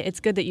 well, yeah, it's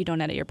good that you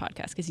don't edit your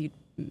podcast because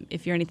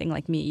if you're anything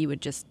like me, you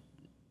just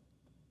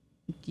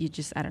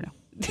I don't know.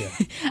 Yeah.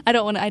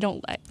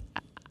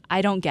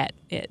 I don't get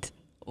it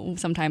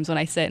sometimes when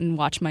I sit and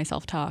watch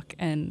myself talk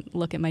and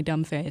look at my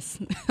dumb face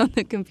on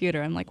the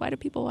computer. I'm like, why do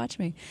people watch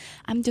me?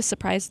 I'm just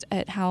surprised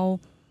at how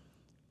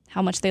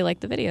much they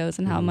like the videos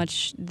and how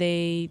much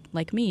they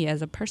like me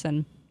as a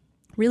person.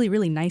 Really,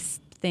 really nice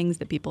things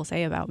that people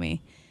say about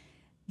me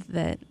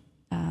that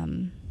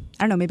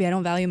I don't know, maybe I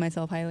don't value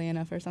myself highly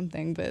enough or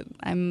something, but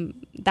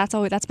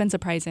that's been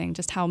surprising,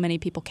 just how many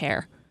people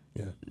care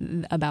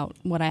about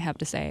what I have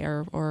to say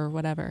or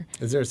whatever.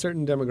 Is there a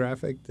certain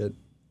demographic that?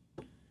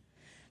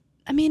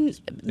 I mean,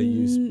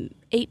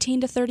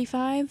 18 to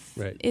 35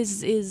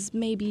 is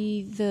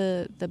maybe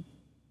the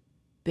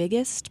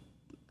biggest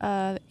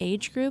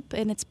age group,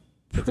 and it's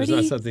pretty. But there's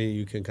not something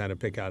you can kind of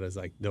pick out as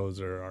like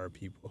those are our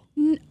people.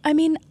 I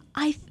mean,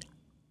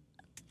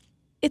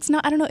 it's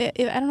not. I don't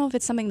know if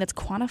it's something that's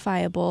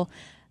quantifiable.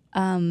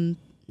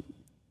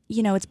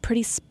 It's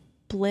pretty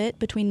split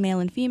between male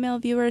and female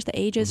viewers. The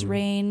ages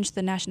range,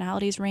 the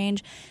nationalities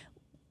range.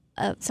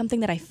 Something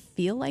that I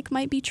feel like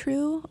might be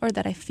true, or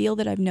that I feel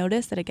that I've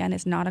noticed that again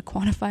is not a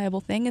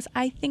quantifiable thing, is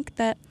I think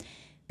that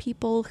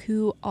people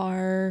who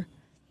are,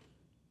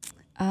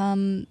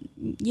 of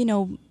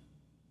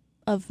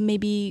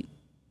maybe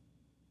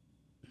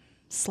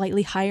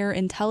slightly higher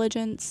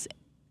intelligence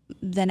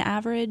than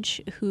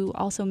average, who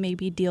also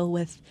maybe deal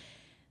with,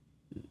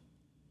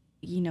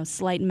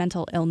 slight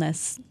mental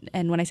illness.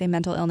 And when I say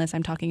mental illness,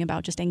 I'm talking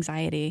about just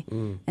anxiety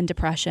and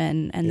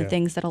depression and the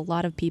things that a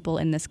lot of people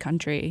in this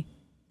country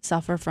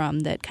suffer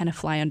from that kind of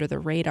fly under the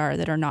radar,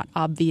 that are not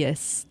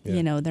obvious.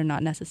 Yeah. They're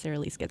not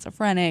necessarily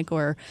schizophrenic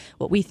or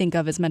what we think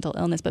of as mental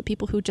illness, but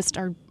people who just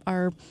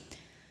are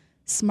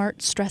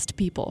smart, stressed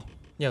people.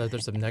 Yeah,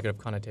 there's a negative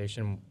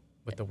connotation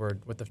with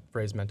the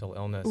phrase mental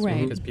illness,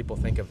 right? Because people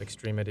think of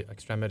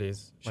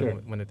extremities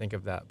when they think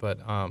of that.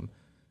 But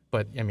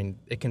I mean,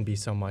 it can be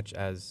so much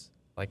as,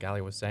 like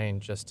Ali was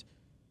saying, just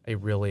a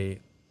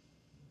really,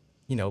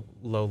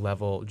 low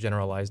level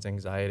generalized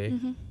anxiety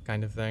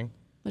kind of thing,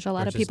 which a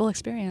lot of people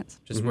experience.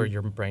 Just where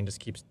your brain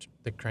just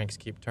the cranks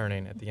keep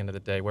turning at the end of the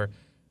day. Where,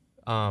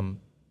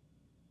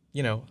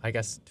 I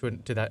guess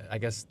to that, I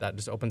guess that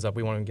just opens up.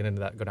 We won't even get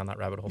into that, go down that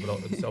rabbit hole, but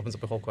it just opens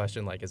up the whole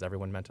question: like, is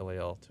everyone mentally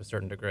ill to a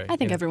certain degree? I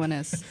think everyone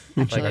is.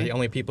 Like, are the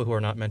only people who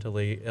are not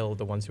mentally ill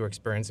the ones who are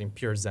experiencing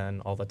pure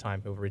Zen all the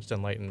time, who've reached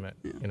enlightenment?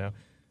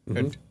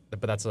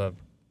 But that's a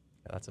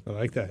I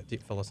like that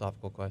deep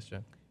philosophical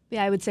question.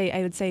 Yeah, I would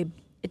say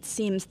it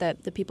seems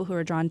that the people who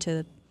are drawn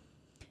to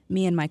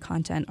me and my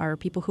content are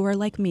people who are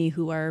like me,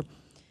 who are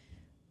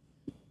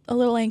a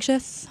little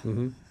anxious.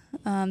 They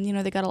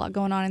got a lot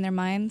going on in their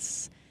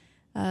minds.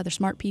 They're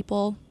smart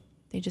people.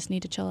 They just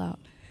need to chill out.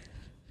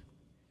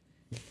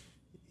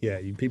 Yeah,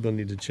 you people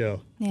need to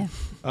chill. Yeah.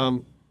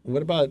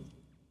 What about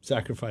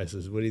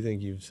sacrifices? What do you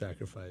think you've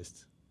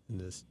sacrificed in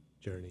this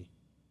journey?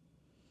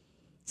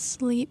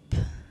 Sleep,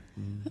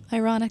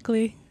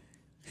 ironically.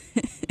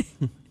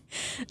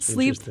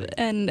 Sleep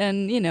and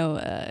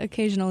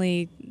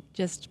occasionally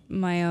just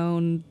my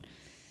own.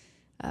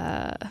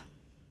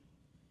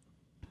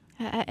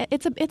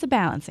 It's a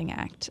balancing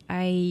act.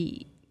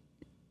 I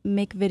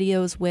make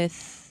videos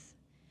with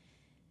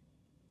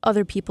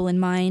other people in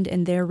mind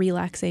and their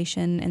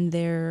relaxation and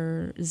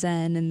their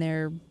Zen and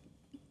their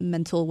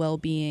mental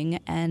well-being,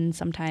 and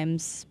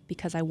sometimes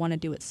because I want to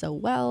do it so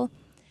well,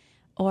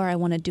 or I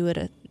want to do it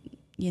at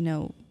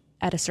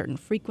a certain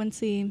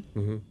frequency,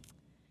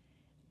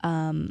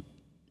 I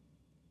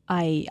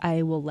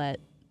will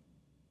let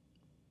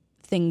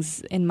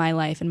things in my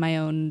life, in my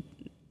own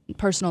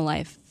personal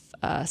life,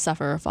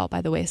 suffer or fall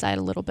by the wayside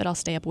a little bit. I'll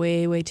stay up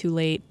way, way too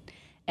late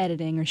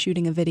editing or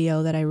shooting a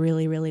video that I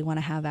really, really want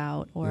to have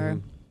out,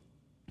 or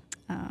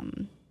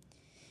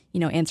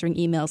answering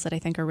emails that I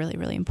think are really,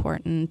 really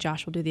important.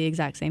 Josh will do the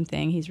exact same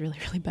thing. He's really,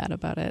 really bad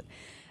about it.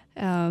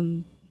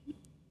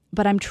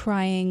 But I'm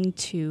trying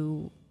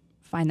to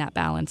find that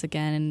balance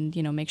again,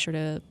 and make sure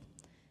to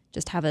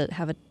just have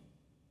a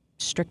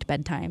strict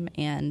bedtime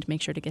and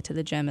make sure to get to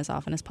the gym as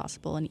often as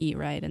possible and eat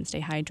right and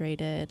stay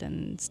hydrated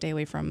and stay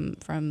away from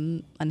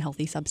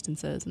unhealthy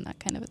substances and that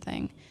kind of a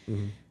thing.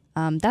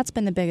 That's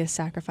been the biggest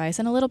sacrifice,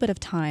 and a little bit of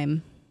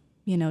time.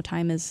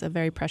 Time is a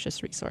very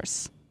precious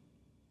resource.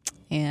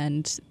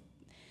 And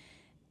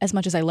as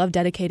much as I love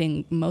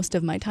dedicating most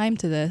of my time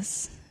to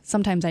this,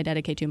 sometimes I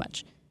dedicate too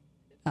much.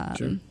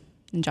 Sure.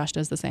 And Josh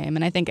does the same.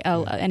 And I think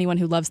anyone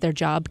who loves their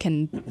job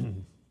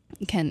can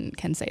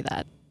say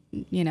that.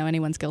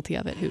 Anyone's guilty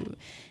of it.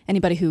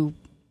 Anybody who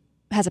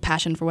has a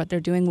passion for what they're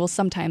doing will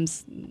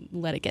sometimes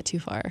let it get too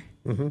far.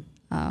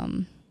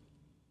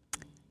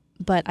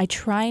 But I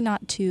try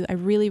not to. I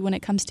really, when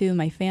it comes to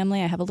my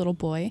family, I have a little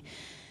boy.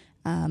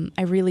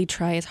 I really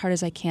try as hard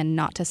as I can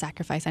not to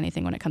sacrifice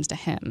anything when it comes to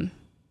him,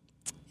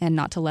 and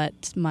not to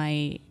let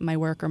my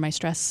work or my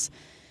stress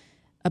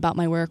about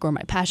my work or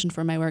my passion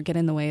for my work get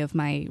in the way of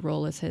my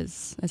role as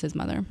his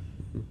mother.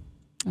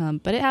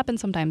 But it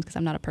happens sometimes because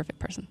I'm not a perfect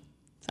person.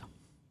 So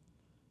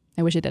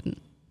I wish it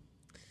didn't.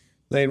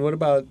 Lane,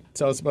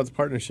 tell us about the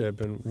partnership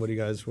and what are you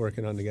guys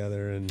working on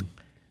together? And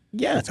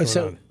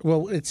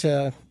it's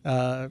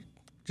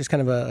just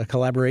kind of a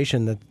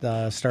collaboration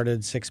that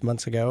started 6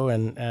 months ago,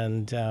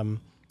 and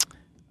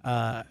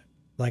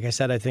like I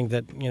said, I think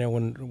that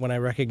when I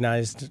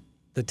recognized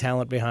the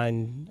talent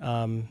behind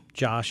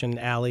Josh and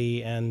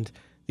Ali and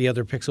the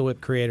other Pixel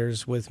Whip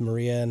creators with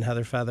Maria and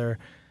Heather Feather,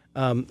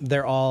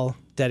 they're all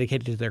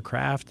dedicated to their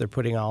craft. They're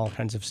putting all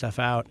kinds of stuff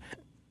out,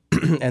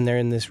 and they're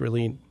in this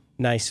really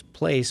nice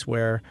place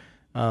where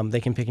they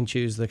can pick and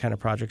choose the kind of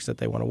projects that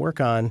they want to work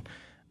on,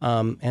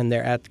 and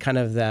they're at kind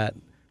of that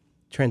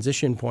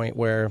transition point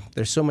where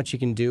there's so much you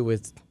can do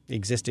with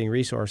existing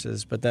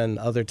resources, but then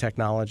other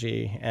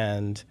technology,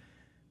 and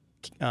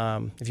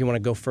if you want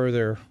to go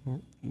further,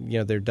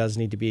 there does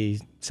need to be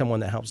someone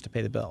that helps to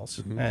pay the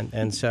bills.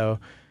 And so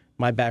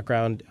my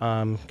background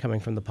coming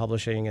from the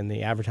publishing and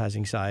the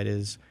advertising side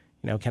is,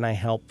 can I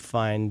help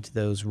find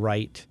those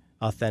right,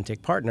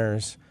 authentic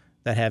partners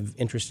that have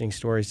interesting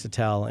stories to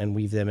tell and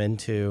weave them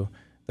into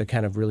the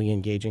kind of really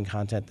engaging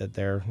content that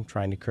they're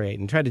trying to create,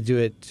 and try to do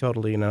it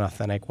totally in an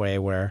authentic way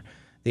where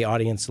the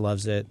audience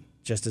loves it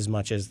just as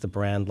much as the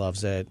brand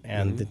loves it,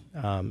 and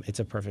it's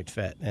a perfect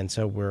fit. And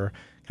so we're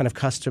kind of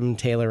custom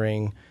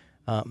tailoring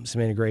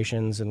some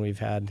integrations, and we've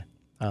had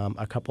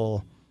a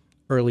couple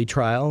early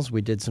trials.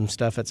 We did some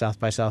stuff at South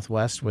by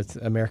Southwest with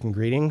American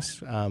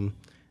Greetings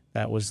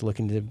that was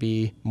looking to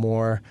be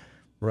more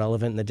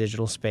relevant in the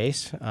digital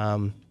space.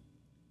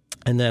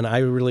 And then I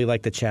really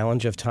like the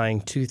challenge of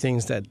tying two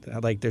things that,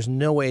 like, there's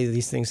no way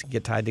these things can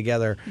get tied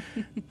together.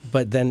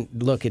 But then,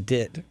 look, it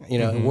did.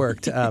 It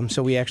worked.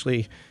 So we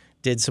actually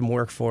did some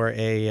work for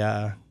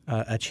a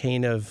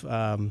chain of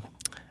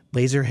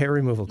laser hair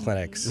removal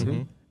clinics.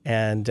 Mm-hmm.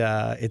 And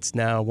it's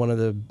now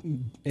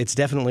it's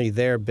definitely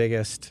their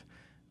biggest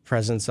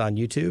presence on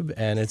YouTube.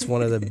 And it's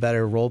one of the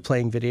better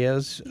role-playing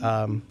videos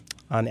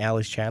on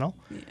Allie's channel.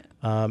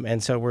 Yeah.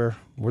 And so we're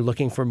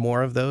looking for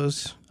more of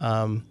those.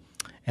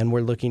 And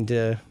we're looking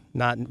to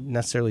not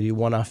necessarily do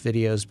one-off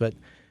videos, but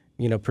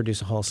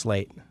produce a whole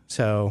slate.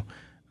 So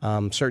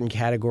certain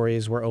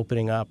categories we're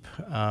opening up.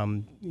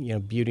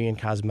 Beauty and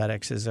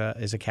cosmetics is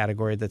a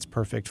category that's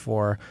perfect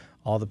for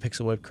all the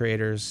Pixel Whip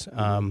creators.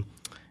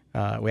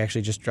 We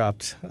actually just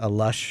dropped a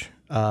Lush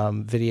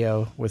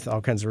video with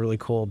all kinds of really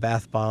cool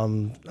bath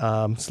bomb,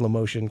 slow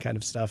motion kind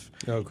of stuff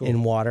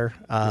in water.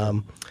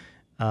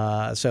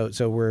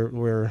 So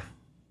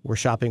we're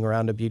shopping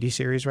around a beauty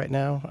series right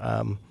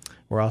now.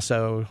 We're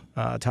also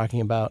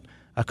talking about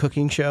a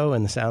cooking show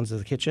and the sounds of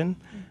the kitchen,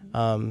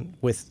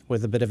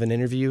 with a bit of an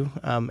interview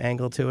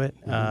angle to it.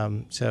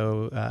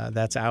 So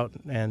that's out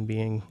and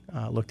being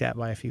looked at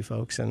by a few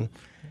folks,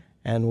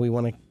 and we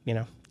want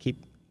to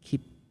keep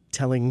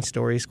telling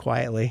stories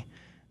quietly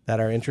that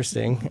are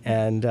interesting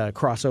and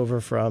cross over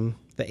from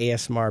the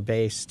ASMR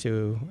base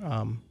to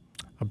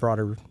a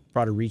broader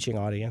reaching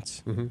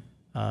audience.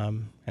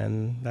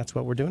 And that's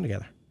what we're doing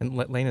together. And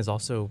Lane is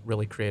also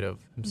really creative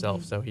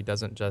himself, so he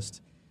doesn't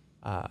just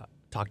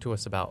talk to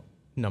us about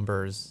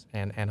numbers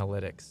and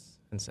analytics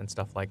and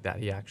stuff like that.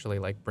 He actually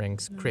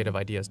brings creative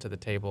ideas to the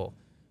table,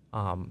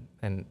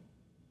 and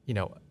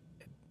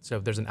so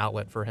there's an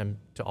outlet for him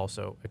to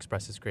also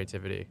express his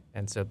creativity.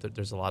 And so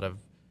there's a lot of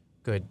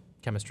good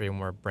chemistry when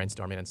we're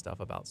brainstorming and stuff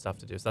about stuff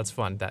to do. So that's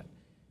fun that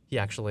he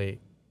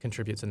actually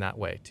contributes in that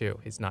way too.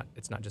 It's not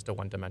just a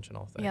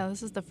one-dimensional thing. Yeah,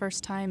 this is the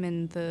first time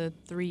in the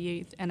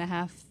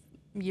 3.5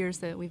 years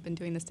that we've been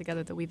doing this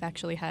together that we've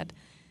actually had,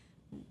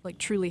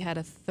 truly had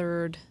a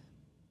third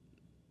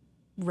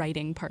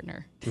writing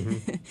partner.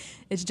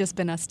 It's just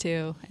been us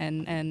two,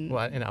 and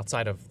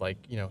outside of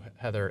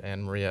Heather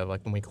and Maria,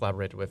 when we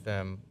collaborated with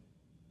them,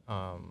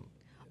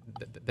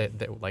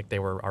 they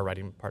were our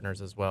writing partners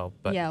as well.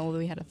 But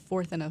we had a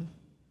third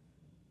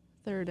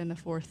and a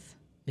fourth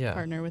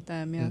partner with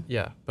them. Yeah.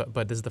 Yeah,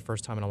 but this is the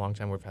first time in a long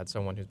time we've had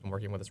someone who's been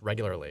working with us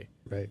regularly.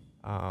 Right.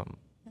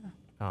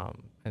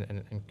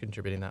 And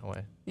contributing that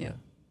way. Yeah.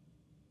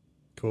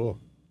 Cool.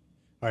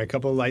 All right, a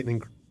couple of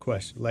lightning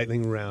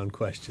round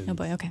questions. Oh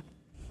boy, okay.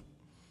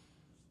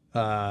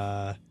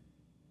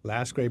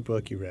 Last great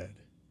book you read?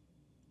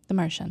 The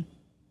Martian.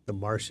 The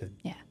Martian.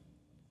 Yeah.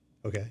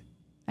 Okay.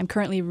 I'm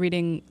currently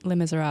reading Les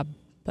Miserables,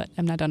 but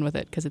I'm not done with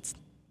it because it's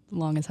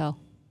long as hell.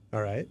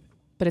 All right.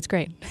 But it's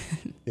great.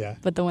 Yeah.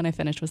 But the one I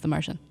finished was The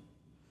Martian.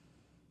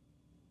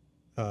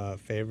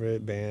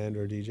 Favorite band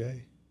or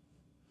DJ?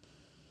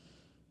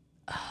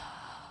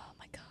 Oh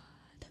my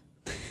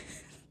God.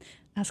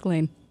 Ask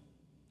Lane.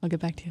 I'll get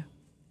back to you.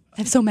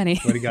 I have so many.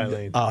 What do you got,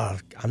 Lane?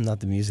 I'm not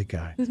the music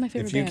guy. Who's my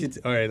favorite band?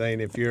 All right, Lane.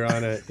 If you're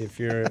on a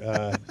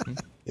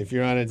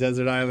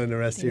desert island the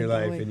rest of your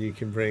life, and you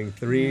can bring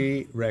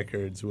 3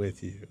 records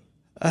with you,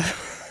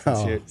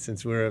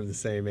 since we're of the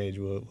same age,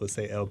 we'll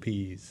say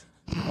LPs.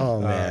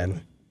 Oh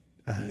man.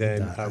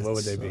 Then what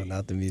would they be?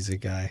 Not the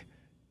music guy.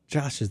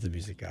 Josh is the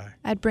music guy.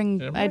 I'd bring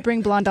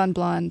Blonde on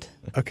Blonde.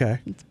 Okay.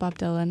 It's Bob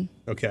Dylan.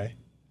 Okay.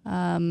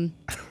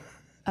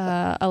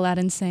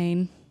 Aladdin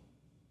Sane.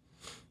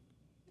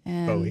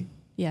 And Bowie.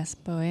 Yes,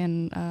 Bowie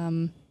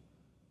and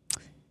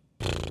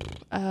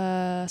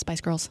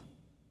Spice Girls.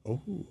 Oh,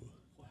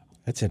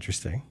 that's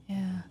interesting.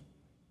 Yeah.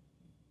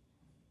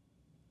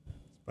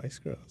 Spice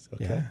Girls.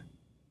 Okay. Yeah.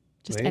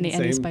 Just Lane,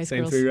 any Spice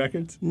same Girls. 3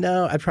 records?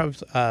 No, I'd probably.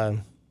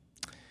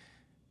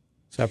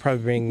 So I'd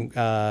probably bring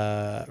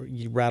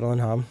Rattle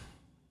and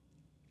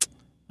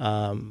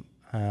Hum.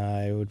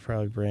 I would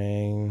probably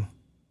bring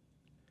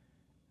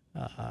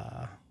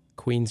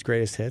Queen's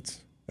Greatest Hits.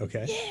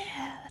 Okay.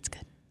 Yeah, that's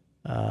good.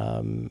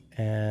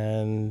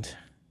 And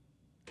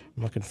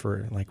I'm looking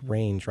for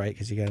range, right?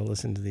 Because you got to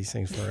listen to these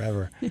things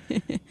forever.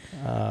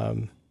 How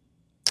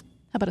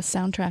about a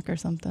soundtrack or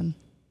something?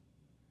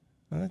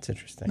 Oh, that's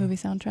interesting. Movie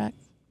soundtrack.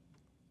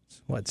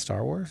 What,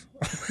 Star Wars?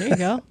 There you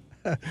go.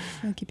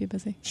 That'll keep you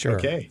busy. Sure.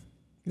 Okay.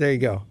 There you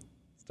go.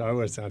 Star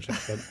Wars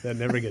soundtrack. That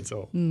never gets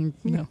old.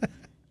 No.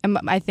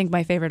 I think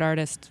my favorite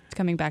artist,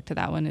 coming back to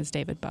that one, is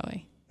David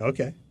Bowie.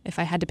 Okay. If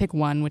I had to pick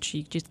one, which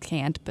you just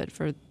can't, but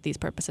for these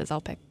purposes, I'll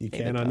pick David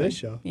can on Bowie. this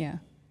show. Yeah.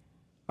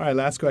 All right,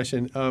 last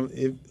question.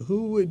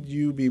 Who would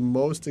you be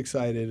most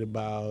excited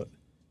about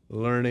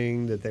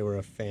learning that they were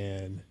a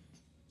fan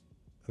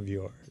of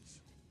yours?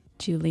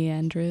 Julie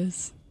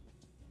Andrews.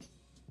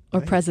 Or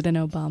Nice. President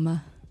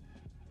Obama.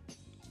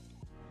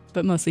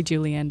 But mostly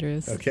Julie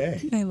Andrews.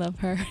 Okay. I love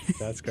her.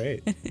 That's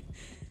great.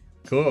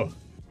 Cool.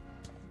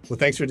 Well,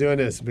 thanks for doing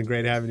this. It's been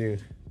great having you.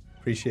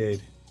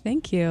 Appreciate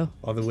Thank you.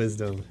 all the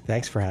wisdom.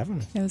 Thanks for having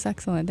me. It was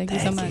excellent. Thank you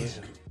so much.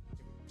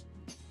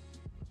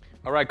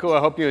 All right, cool. I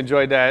hope you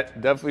enjoyed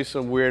that. Definitely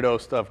some weirdo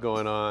stuff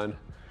going on,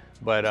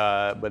 but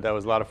that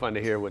was a lot of fun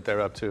to hear what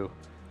they're up to.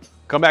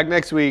 Come back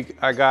next week.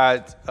 I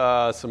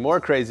got some more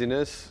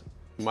craziness.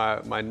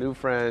 My new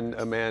friend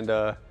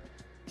Amanda,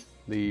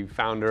 the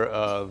founder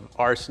of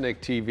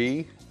Arsenic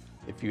TV.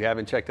 If you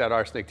haven't checked out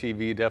Arsenic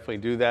TV, definitely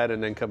do that,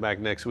 and then come back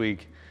next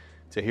week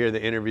to hear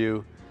the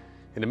interview.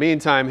 In the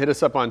meantime, hit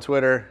us up on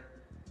Twitter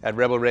at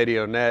Rebel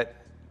Radio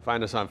Net.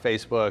 Find us on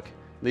Facebook.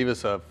 Leave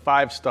us a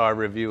 5-star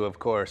review, of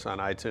course, on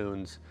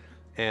iTunes.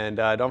 And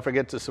don't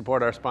forget to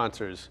support our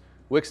sponsors,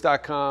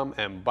 Wix.com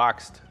and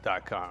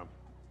Boxed.com.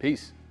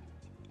 Peace.